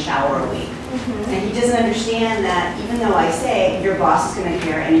take 1 shower a week? And he doesn't understand that even though I say your boss is going to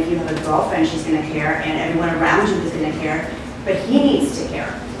care, and if you have a girlfriend, she's going to care, and everyone around you is going to care, but he needs to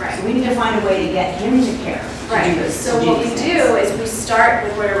care. Right. So we need to find a way to get him to care. Right. So what we do is we start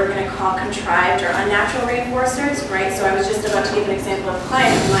with what we're going to call contrived or unnatural reinforcers, right? So I was just about to give an example of a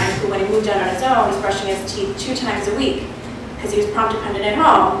client of mine who, when he moved out on his own, was brushing his teeth 2 times a week because he was prompt dependent at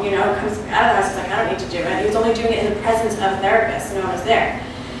home. You know, comes out of the house, he's like, I don't need to do it. He was only doing it in the presence of therapists. No one was there.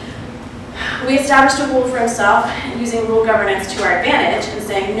 We established a rule for himself using rule governance to our advantage and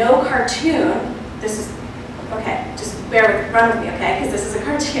saying no cartoon. This is okay. Just run with me, okay? Because this is a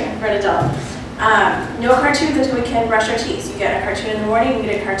cartoon for an adult. No cartoons until we can brush our teeth. So you get a cartoon in the morning, you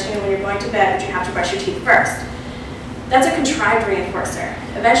get a cartoon when you're going to bed, but you have to brush your teeth first. That's a contrived reinforcer.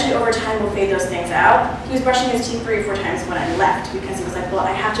 Eventually, over time, we'll fade those things out. He was brushing his teeth 3 or 4 times when I left because he was like, well,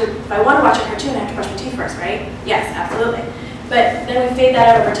 I have to, if I want to watch a cartoon, I have to brush my teeth first, right? Yes, absolutely. But then we fade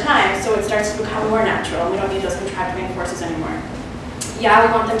that out over time, so it starts to become more natural, and we don't need those contrived reinforcers anymore. Yeah,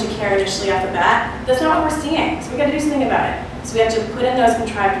 we want them to care initially off the bat. That's not what we're seeing, so we got to do something about it. So we have to put in those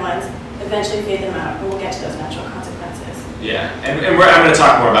contrived ones, eventually fade them out, and we'll get to those natural consequences. Yeah, and I'm going to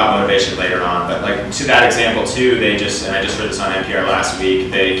talk more about motivation later on, but like to that example too, and I just heard this on NPR last week,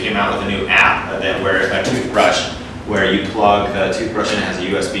 they came out with a new app where a toothbrush, where you plug the toothbrush in, it has a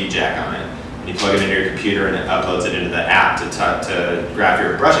USB jack on it. You plug it into your computer and it uploads it into the app to graph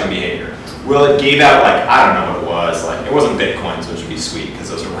your brushing behavior. Well, it gave out like, I don't know what it was, like it wasn't Bitcoins, which would be sweet because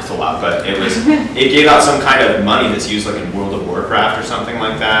those are worth a lot, but it gave out some kind of money that's used like in World of Warcraft or something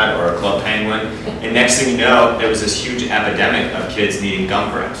like that, or a Club Penguin. And next thing you know, there was this huge epidemic of kids needing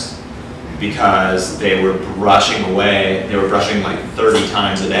gum grips because they were brushing away, they were brushing like 30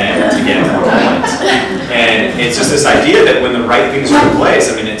 times a day to get more points. And it's just this idea that when the right things are in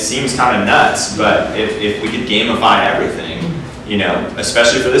place, I mean, it seems kind of nuts, but if we could gamify everything, you know,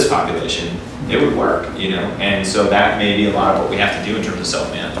 especially for this population, it would work, you know, and so that may be a lot of what we have to do in terms of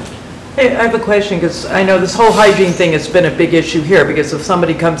self-management. Hey, I have a question, because I know this whole hygiene thing has been a big issue here, because if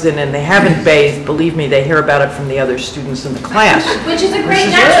somebody comes in and they haven't bathed, believe me, they hear about it from the other students in the class. Which is a great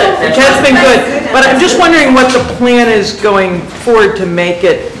natural. Which has been good. But I'm just wondering what the plan is going forward to make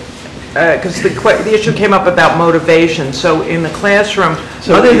it, because the issue came up about motivation. So in the classroom,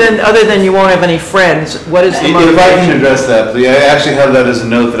 other than you won't have any friends, what is the motivation? If I can address that, please. I actually have that as a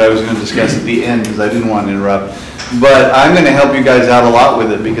note that I was going to discuss at the end, because I didn't want to interrupt. But I'm going to help you guys out a lot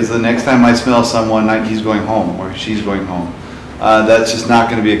with it, because the next time I smell someone, he's going home or she's going home. That's just not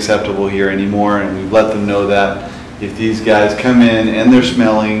going to be acceptable here anymore, and we've let them know that if these guys come in and they're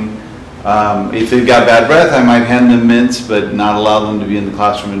smelling, if they've got bad breath, I might hand them mints, but not allow them to be in the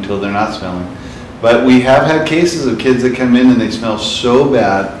classroom until they're not smelling. But we have had cases of kids that come in and they smell so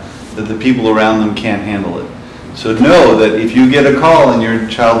bad that the people around them can't handle it. So know that if you get a call and your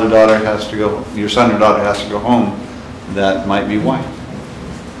child or daughter has to go, your son or daughter has to go home, that might be why.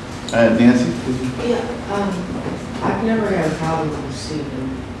 Nancy? Yeah, I've never had a problem with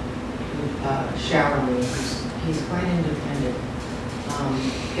Stephen showering. He's quite independent.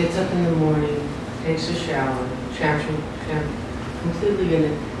 Gets up in the morning, takes a shower, completely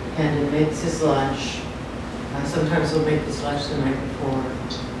independent, makes his lunch. Sometimes he'll make his lunch the night before.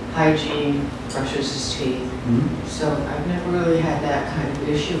 hygiene, brushes his teeth. So I've never really had that kind of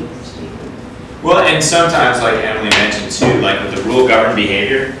issue with Stephen. Well, and sometimes, like Emily mentioned too, like with the rule governed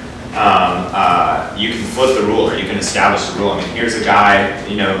behavior, you can flip the rule, or you can establish the rule. I mean, here's a guy,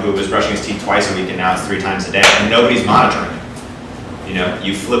 you know, who was brushing his teeth twice a week and now it's 3 times a day, and nobody's monitoring him. You know,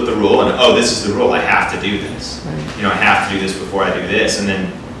 you flip the rule and, oh, this is the rule, I have to do this. You know, I have to do this before I do this, and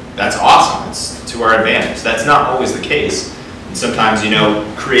then that's awesome, it's to our advantage. That's not always the case. And sometimes, you know,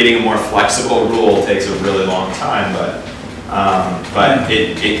 creating a more flexible rule takes a really long time, but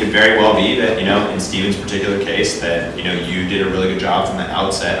it could very well be that, you know, in Stephen's particular case, that, you know, you did a really good job from the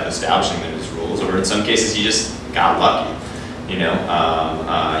outset of establishing those rules, or in some cases you just got lucky. You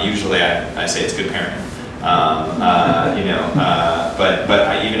know, usually I say it's good parenting. You know,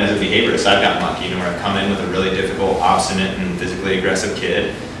 but even as a behaviorist, I've gotten lucky, you know, where I've come in with a really difficult, obstinate, and physically aggressive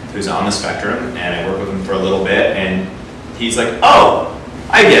kid who's on the spectrum, and I work with him for a little bit, and he's like, oh,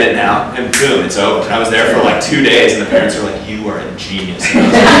 I get it now, and boom, it's over. And I was there for like 2 days, and the parents were like, you are a genius. And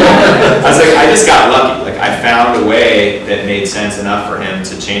I was like, I just got lucky. Like, I found a way that made sense enough for him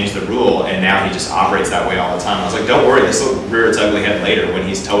to change the rule, and now he just operates that way all the time. I was like, don't worry, this will rear its ugly head later when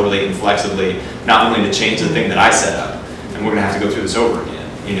he's totally inflexibly not willing to change the thing that I set up, and we're gonna have to go through this over again,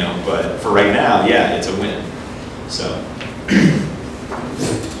 you know. But for right now, yeah, it's a win. So.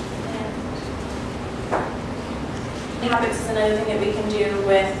 Habits is another thing that we can do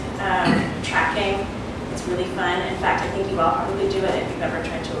with tracking. It's really fun. In fact, I think you all probably do it if you've ever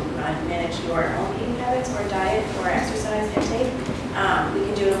tried to manage your own eating habits or diet or exercise intake. We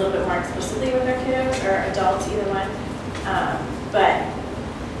can do it a little bit more explicitly with our kiddos or adults, either one. But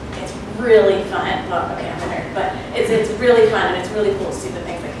it's really fun. Well, okay, I'm a nerd, but it's really fun, and it's really cool to see the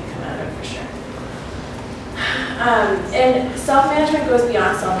things that can come out of it for sure. And self-management goes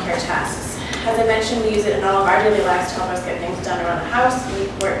beyond self-care tasks. As I mentioned, we use it in all of our daily lives to help us get things done around the house, meet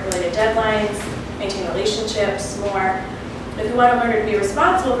work-related deadlines, maintain relationships more. If we want to learn to be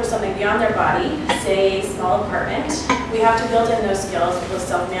responsible for something beyond their body, say a small apartment, we have to build in those skills with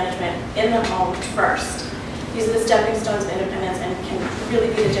self-management in the home first. These are the stepping stones of independence and can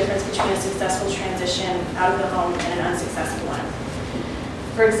really be the difference between a successful transition out of the home and an unsuccessful one.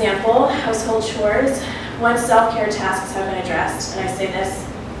 For example, household chores. Once self-care tasks have been addressed, and I say this,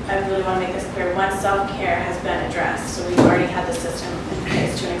 I really want to make this clear, once self-care has been addressed, so we've already had the system in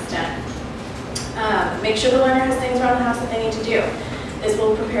place to an extent. Make sure the learner has things around the house that they need to do. This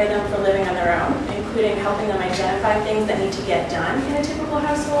will prepare them for living on their own, including helping them identify things that need to get done in a typical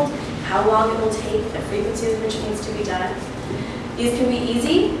household, how long it will take, the frequency of which needs to be done. These can be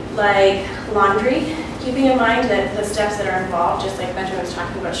easy, like laundry, keeping in mind that the steps that are involved, just like Benjamin was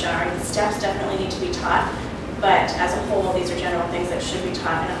talking about showering, the steps definitely need to be taught. But as a whole, these are general things that should be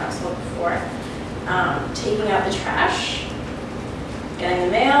taught in a household before. Taking out the trash, getting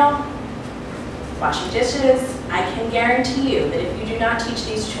the mail, washing dishes. I can guarantee you that if you do not teach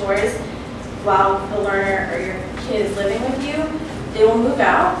these chores while the learner or your kid is living with you, they will move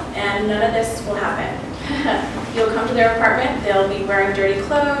out and none of this will happen. You'll come to their apartment, they'll be wearing dirty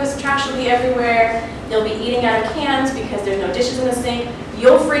clothes, trash will be everywhere, they'll be eating out of cans because there's no dishes in the sink.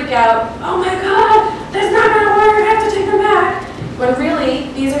 You'll freak out, oh my God, that's not gonna work, I have to take them back. When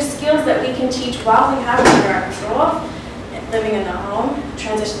really, these are skills that we can teach while we have them under our control, living in the home,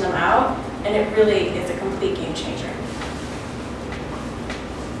 transition them out, and it really is a complete game changer.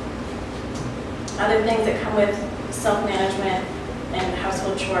 Other things that come with self-management and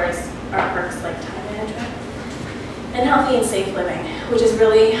household chores are perks like time management and healthy and safe living, which is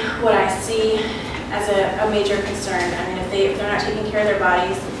really what I see as a major concern. I mean, if they're not taking care of their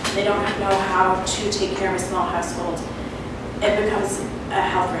bodies, they don't know how to take care of a small household, it becomes a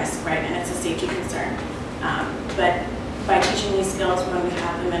health risk, right? And it's a safety concern. But by teaching these skills when we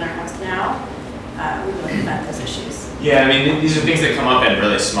have them in our house now, we really prevent those issues. Yeah, I mean, these are things that come up in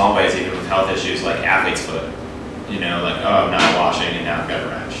really small ways, even with health issues, like athlete's foot. You know, like, oh, I'm not washing and now I've got a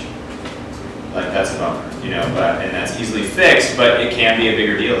rash. Like, that's a bummer, you know, and that's easily fixed, but it can be a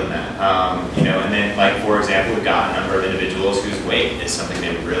bigger deal than that. You know, and then, like, for example, we've got a number of individuals whose weight is something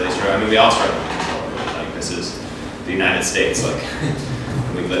they really struggle. I mean, we all struggle with control, really. Like, this is the United States, like,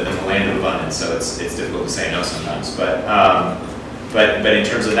 we live in the land of abundance, so it's difficult to say no sometimes. But in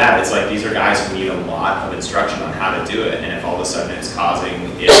terms of that, it's like these are guys who need a lot of instruction on how to do it, and if all of a sudden it's causing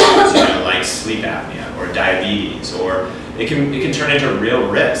issues, you know, like sleep apnea or diabetes, or it can turn into real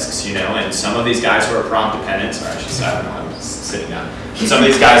risks, you know. And some of these guys who are prompt dependent, sorry, I should say, I don't know, I'm just sitting down. Some of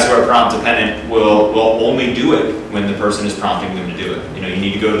these guys who are prompt dependent will only do it when the person is prompting them to do it. You know, you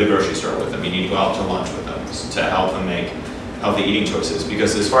need to go to the grocery store with them, you need to go out to lunch with them to help them make healthy eating choices,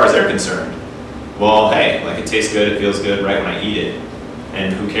 because as far as they're concerned, well, hey, like, it tastes good, it feels good right when I eat it.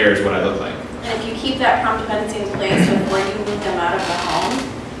 and who cares what I look like? And if you keep that prompt dependency in place before you move them out of the home,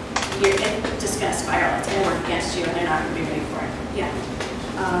 it's just going to spiral. It's going to work against you, and they're not going to be ready for it. Yeah.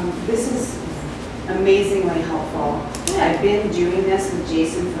 This is amazingly helpful. I've been doing this with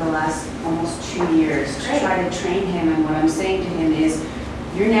Jason for the last almost 2 years to try to train him, and what I'm saying to him is,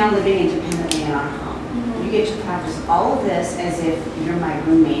 you're now living independently in our home. You get to practice all of this as if you're my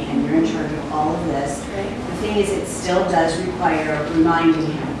roommate and you're in charge of all of this. The thing is, it still does require reminding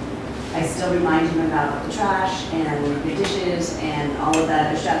him. I still remind him about the trash and the dishes and all of that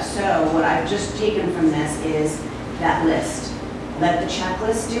other stuff. So what I've just taken from this is that list. Let the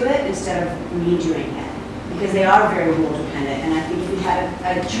checklist do it instead of me doing it. Because they are very rule dependent. And I think if we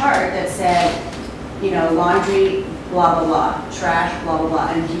had a chart that said, you know, laundry, blah, blah, blah, trash, blah, blah, blah,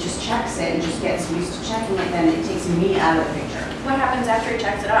 and he just checks it and just gets used to checking it, then it takes me out of the picture. What happens after he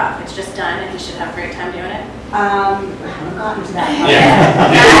checks it off? It's just done and he should have a great time doing it? I haven't gotten to that part Yeah.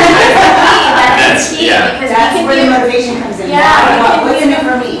 yet. That's key, because That's we can where the give, motivation comes in. yeah, What's in it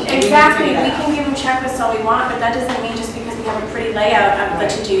for me? exactly, we can give them checklists all we want, but that doesn't mean just because we have a pretty layout of the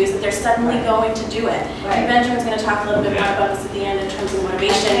to-dos that they're suddenly going to do it. And Benjamin's going to talk a little bit more about this at the end in terms of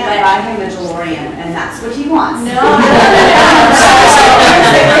motivation. I can't buy him a DeLorean, and that's what he wants. No.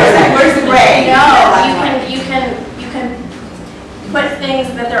 Where's the gray? No, you can put things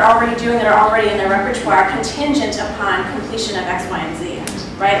that they're already doing that are already in their repertoire contingent upon completion of X, Y, and Z.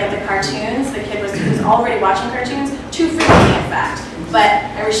 Right? Like the cartoons, the kid was already watching cartoons, too frequently in fact. But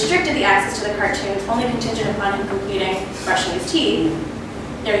I restricted the access to the cartoons only contingent upon him completing brushing his teeth.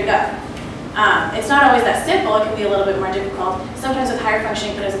 There you go. It's not always that simple. It can be a little bit more difficult. Sometimes with higher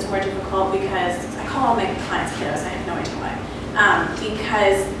functioning kiddos, it's more difficult because I call all my clients kiddos. I have no idea why.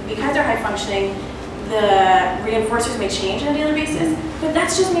 Because they're high functioning, the reinforcers may change on a daily basis, but that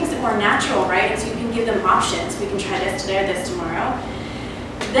just makes it more natural, right? And so you can give them options. We can try this today or this tomorrow.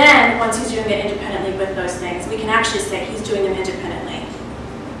 Then, once he's doing it independently with those things, we can actually say he's doing them independently.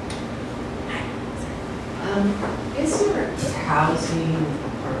 Is there housing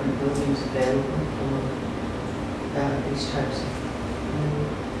or buildings available for these types of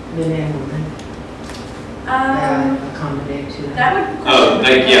men and women that accommodate to that? That would.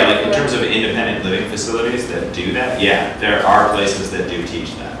 Like in terms of independent living facilities that do that, yeah, there are places that do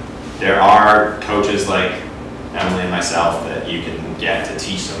teach that. There are coaches like Emily and myself that you can get to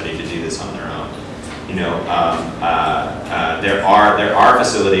teach somebody to do this on their own. You know, there are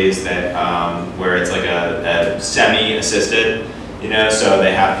facilities that where it's like a semi-assisted, you know, so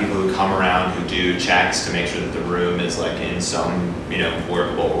they have people who come around who do checks to make sure that the room is like in some, you know,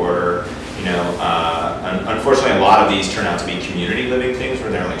 workable order. You know, unfortunately, a lot of these turn out to be community living things where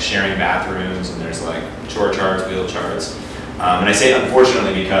they're like sharing bathrooms and there's like chore charts, wheel charts. And I say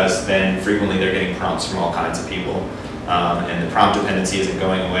unfortunately because then frequently they're getting prompts from all kinds of people. And the prompt dependency isn't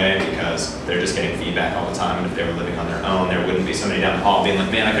going away because they're just getting feedback all the time. And if they were living on their own, there wouldn't be somebody down the hall being like,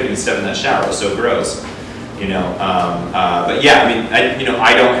 man, I couldn't even step in that shower, it was so gross. You know, but yeah, I mean,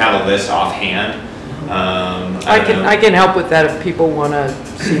 I don't have a list offhand. I can help with that if people want to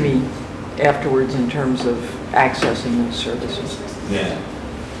see me afterwards in terms of accessing those services. Yeah.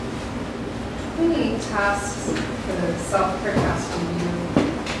 How many tasks for the self-care tasks do you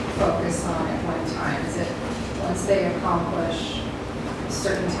focus on at one time? Is it once they accomplish a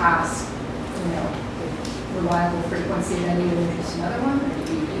certain task, you know, reliable frequency, then you introduce another one, or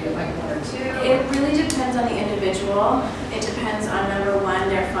do you do it like one or two? It really depends on the individual. It depends on, number one,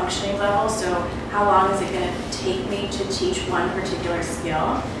 their functioning level. So how long is it going to take me to teach one particular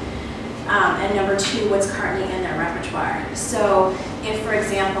skill? And number two, what's currently in their repertoire. So if, for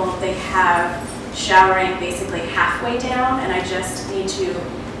example, they have showering basically halfway down and I just need to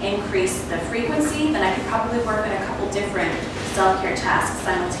increase the frequency, then I could probably work on a couple different self-care tasks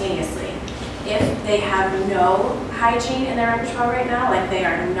simultaneously. If they have no hygiene in their repertoire right now, like they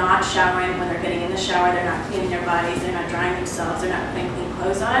are not showering when they're getting in the shower, they're not cleaning their bodies, they're not drying themselves, they're not putting clean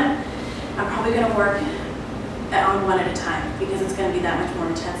clothes on, I'm probably going to work on one at a time because it's going to be that much more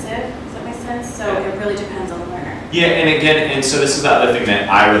intensive. Does that make sense? So it really depends on the learner. Yeah, and again, and so this is the other thing that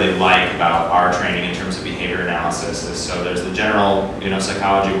I really like about our training in terms of behavior analysis is so there's the general, you know,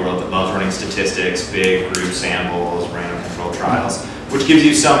 psychology world that loves running statistics, big group samples, random controlled trials, which gives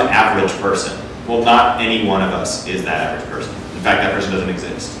you some average person. Well, not any one of us is that average person. In fact, that person doesn't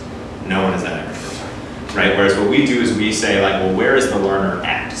exist. No one is that average person, right? Whereas what we do is we say like, well, where is the learner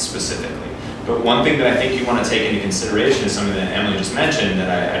at specifically? But one thing that I think you want to take into consideration is something that Emily just mentioned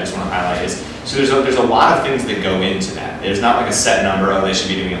that I just want to highlight is, so there's a lot of things that go into that. There's not like a set number, oh, they should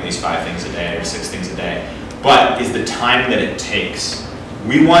be doing at least 5 things a day or 6 things a day, but is the time that it takes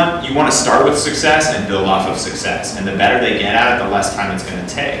you want to start with success and build off of success. And the better they get at it, the less time it's going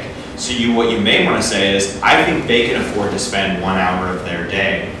to take. So what you may want to say is, I think they can afford to spend 1 hour of their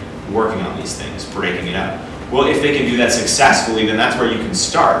day working on these things, breaking it up. Well, if they can do that successfully, then that's where you can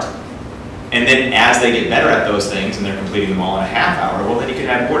start. And then as they get better at those things and they're completing them all in a half hour, well, then you can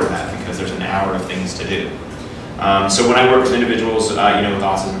add more to that because there's an hour of things to do. So when I work with individuals, with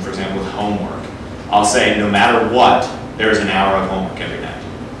autism, for example, with homework, I'll say no matter what, there's an hour of homework every night.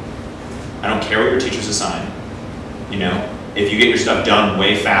 I don't care what your teachers assign. If you get your stuff done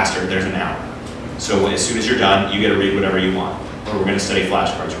way faster, there's an hour. So as soon as you're done, you get to read whatever you want. Or we're going to study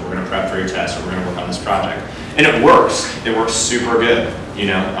flashcards, or we're going to prep for your test, or we're going to work on this project. And it works. It works super good,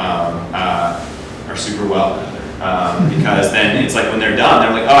 or super well, because then it's like when they're done,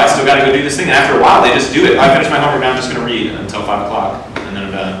 they're like, oh, I still got to go do this thing. And after a while, they just do it. I finished my homework, now I'm just going to read until 5 o'clock, and then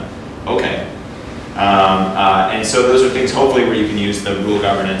I'm done. Okay. And so those are things, hopefully, where you can use the rule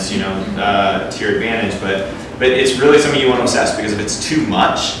governance, to your advantage. But it's really something you want to assess, because if it's too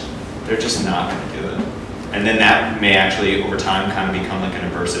much, they're just not going to do it. And then that may actually, over time, kind of become like an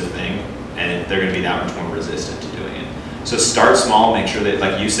aversive thing, and they're going to be that much more resistant to doing it. So start small, make sure that,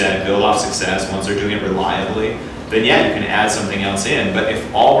 like you said, build off success. Once they're doing it reliably, then yeah, you can add something else in. But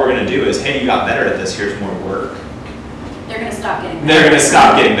if all we're going to do is, hey, you got better at this, here's more work, They're going to stop getting better. They're going to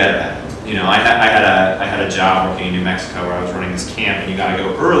stop getting better at it. I had a job working in New Mexico where I was running this camp, and you got to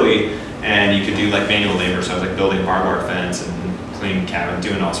go early, and you could do like manual labor. So I was like building a barbed wire fence and cleaning cabin,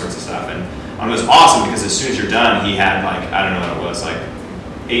 doing all sorts of stuff. And it was awesome because as soon as you're done, he had like, I don't know what it was, like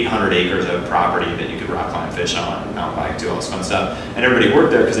 800 acres of property that you could rock climb, fish on, mountain bike, do all this fun stuff. And everybody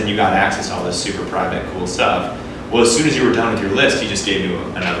worked there because then you got access to all this super private, cool stuff. Well, as soon as you were done with your list, he just gave you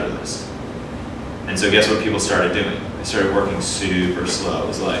another list. And so guess what people started doing? They started working super slow. It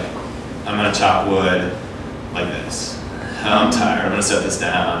was like, I'm going to chop wood like this. I'm tired, I'm going to set this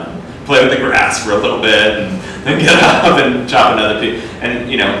down and play with the grass for a little bit and then get up and chop another piece.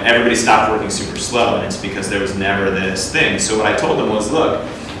 And everybody stopped working super slow, and it's because there was never this thing. So what I told them was, look,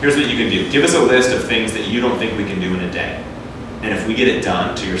 here's what you can do. Give us a list of things that you don't think we can do in a day. And if we get it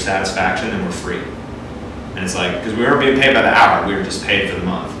done to your satisfaction, then we're free. And it's like, because we weren't being paid by the hour, we were just paid for the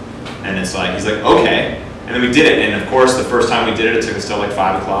month. And it's like, he's like, okay. And then we did it, and of course, the first time we did it, it took us till like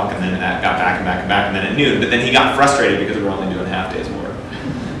 5 o'clock, and then that got back and back and back, and then at noon. But then he got frustrated because we were only doing half days work,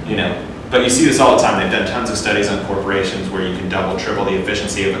 But you see this all the time. They've done tons of studies on corporations where you can double, triple the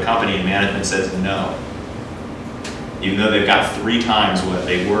efficiency of a company, and management says no. Even though they've got 3 times what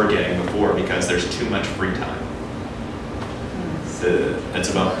they were getting before because there's too much free time. So it's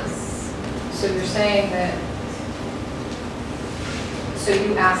a bonus. So you're saying that, so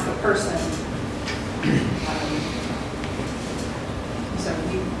you ask the person, so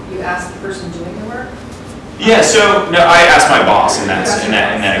you ask the person doing the work? Yeah, so no, I asked my boss in that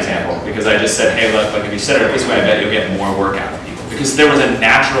example, because I just said, hey, look, like if you set it this way, I bet you'll get more work out of people. Because there was a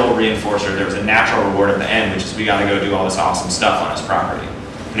natural reinforcer, there was a natural reward at the end, which is we got to go do all this awesome stuff on his property.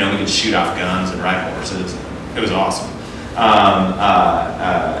 We could shoot off guns and ride horses. It was awesome.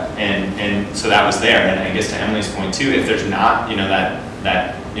 And so that was there. And I guess to Emily's point too, if there's not,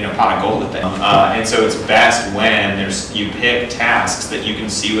 that pot of gold at the end. And so it's best when you pick tasks that you can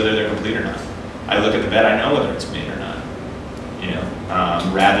see whether they're complete or not. I look at the bed, I know whether it's made or not.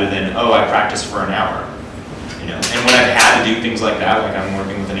 Rather than, oh, I practiced for an hour. And when I've had to do things like that, like I'm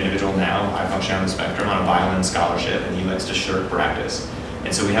working with an individual now, I function on the spectrum on a violin scholarship, and he likes to shirk practice.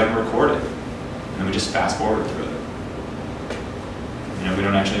 And so we have him recorded, and then we just fast forward through it. We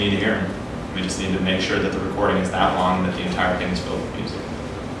don't actually need to hear him. We just need to make sure that the recording is that long that the entire thing is filled with music.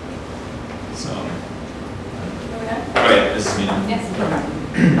 So, okay, this is me now. Yes.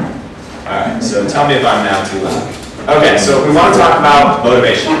 Alright, so tell me if I'm now too loud. Okay, so we want to talk about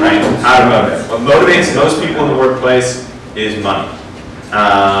motivation, right? How to motivate. What motivates most people in the workplace is money.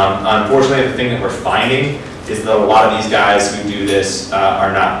 Unfortunately, the thing that we're finding is that a lot of these guys who do this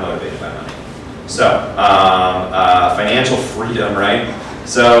are not motivated by money. So, financial freedom, right?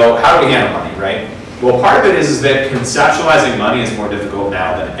 So, how do we handle money, right? Well, part of it is that conceptualizing money is more difficult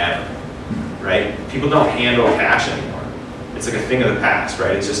now than ever, right? People don't handle cash anymore. It's like a thing of the past,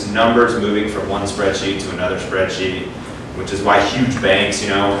 right? It's just numbers moving from one spreadsheet to another spreadsheet, which is why huge banks,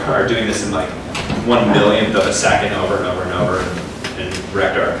 are doing this in like 1/1,000,000th of a second over and over and over and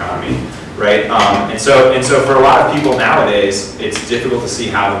wrecked our economy, right? And so for a lot of people nowadays, it's difficult to see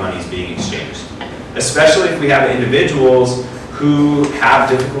how the money is being exchanged, especially if we have individuals who have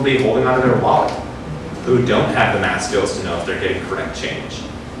difficulty holding onto their wallet, who don't have the math skills to know if they're getting correct change,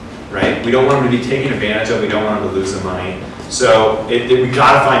 right? We don't want them to be taken advantage of. We don't want them to lose the money. So we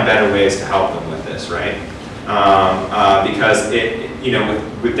got to find better ways to help them with this, right? Because you know,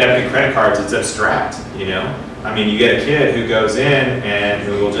 with debit and credit cards, it's abstract, you know? I mean, you get a kid who goes in and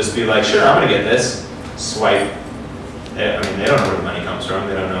who will just be like, sure, I'm gonna get this, swipe. I mean, they don't know where the money comes from,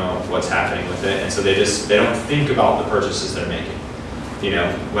 they don't know what's happening with it, and so they don't think about the purchases they're making. You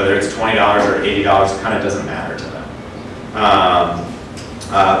know, whether it's $20 or $80, it kind of doesn't matter to them.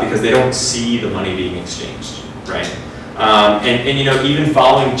 Because they don't see the money being exchanged, right? And you know, even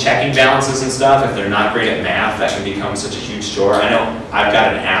following checking balances and stuff, if they're not great at math, that can become such a huge chore. I know I've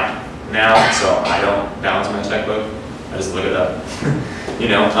got an app now, so I don't balance my checkbook. I just look it up. You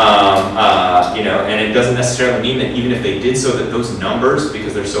know, and it doesn't necessarily mean that even if they did so, that those numbers,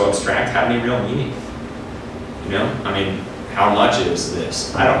 because they're so abstract, have any real meaning. You know, I mean, how much is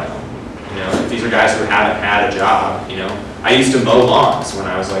this? I don't know. You know, if these are guys who haven't had a job, you know, I used to mow lawns when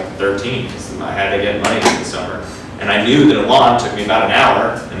I was like 13 because I had to get money in the summer. And I knew that a lawn took me about an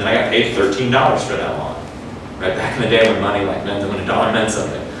hour, and then I got paid $13 for that lawn. Right back in the day when money like meant, when a dollar meant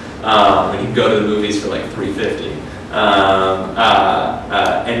something. When you could go to the movies for like $3.50.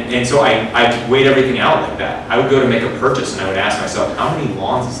 And so I weighed everything out like that. I would go to make a purchase and I would ask myself, how many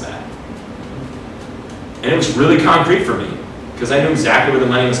lawns is that? And it was really concrete for me because I knew exactly where the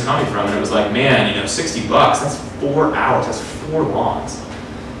money was coming from. And it was like, man, you know, $60, that's 4 hours, that's 4 lawns,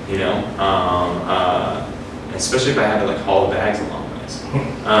 you know? Especially if I had to like haul the bags a long ways.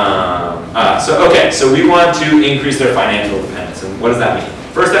 So we want to increase their financial independence. And what does that mean?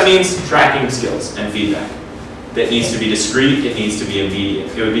 First, that means tracking skills and feedback. That needs to be discreet, it needs to be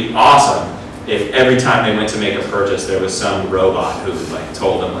immediate. It would be awesome if every time they went to make a purchase, there was some robot who like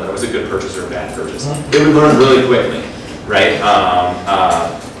told them whether it was a good purchase or a bad purchase. They would learn really quickly, right?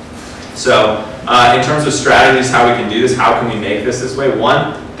 In terms of strategies, how we can do this, how can we make this way?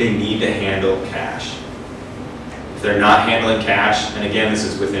 One, they need to handle cash. If they're not handling cash, and again, this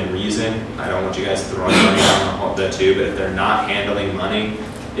is within reason, I don't want you guys throwing money on the tube, but if they're not handling money,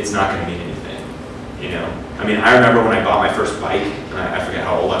 it's not going to mean anything, you know? I mean, I remember when I bought my first bike, and I forget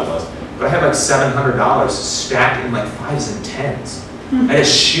how old I was, but I had like $700 stacked in like 5s and 10s. I had a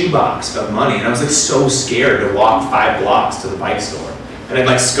shoebox of money, and I was like so scared to walk 5 blocks to the bike store. And I'd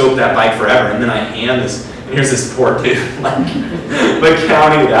like scope that bike forever, and then I hand this, and here's this poor dude, like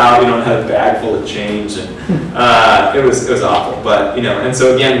counting it out, you know, and had a bag full of change, and it was awful. But, you know, and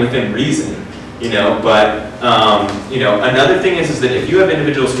so again, within reason, you know, but, you know, another thing is that if you have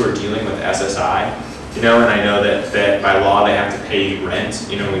individuals who are dealing with SSI, you know, and I know that by law they have to pay rent,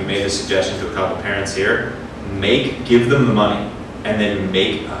 you know, we've made this suggestion to a couple parents here, give them the money, and then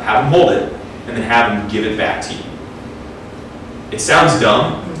have them hold it, and then have them give it back to you. It sounds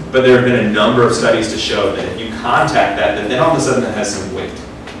dumb, but there have been a number of studies to show that if you contact that, then all of a sudden it has some weight,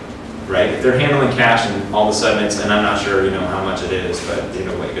 right? If they're handling cash and all of a sudden it's, and I'm not sure, you know, how much it is, but you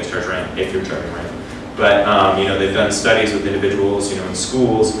know, what you guys charge rent, if you're charging rent. But, you know, they've done studies with individuals, you know, in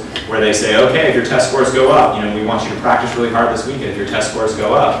schools where they say, okay, if your test scores go up, you know, we want you to practice really hard this weekend. If your test scores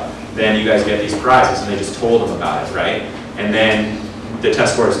go up, then you guys get these prizes, and they just told them about it, right? And then the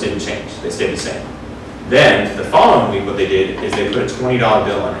test scores didn't change, they stayed the same. Then, the following week, what they did is they put a $20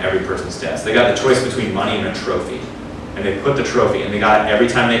 bill on every person's desk. They got the choice between money and a trophy. And they put the trophy, and they got it every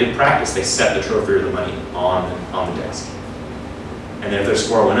time they did practice, they set the trophy or the money on the desk. And then if their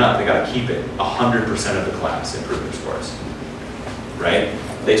score went up, they got to keep it. 100% of the class improved their scores, right?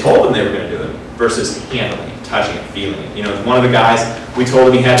 They told them they were going to do it versus handling it, touching it, feeling it. You know, one of the guys, we told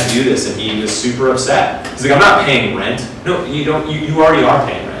him he had to do this, and he was super upset. He's like, I'm not paying rent. No, you don't. You already are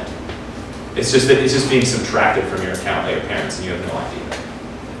paying rent. It's just that it's just being subtracted from your account by your parents, and you have no idea,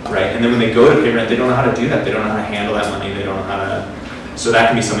 right? And then when they go to pay rent, they don't know how to do that. They don't know how to handle that money. They don't know how to. So that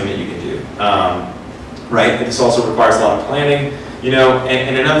can be something that you can do, right? This also requires a lot of planning. You know,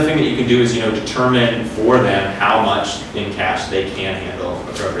 and another thing that you can do is, you know, determine for them how much in cash they can handle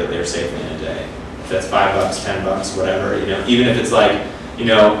appropriately or safely in a day. If that's $5, $10, whatever, you know, even if it's like, you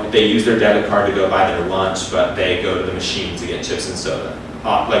know, they use their debit card to go buy their lunch, but they go to the machine to get chips and soda.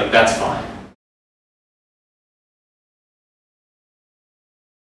 Like, that's fine.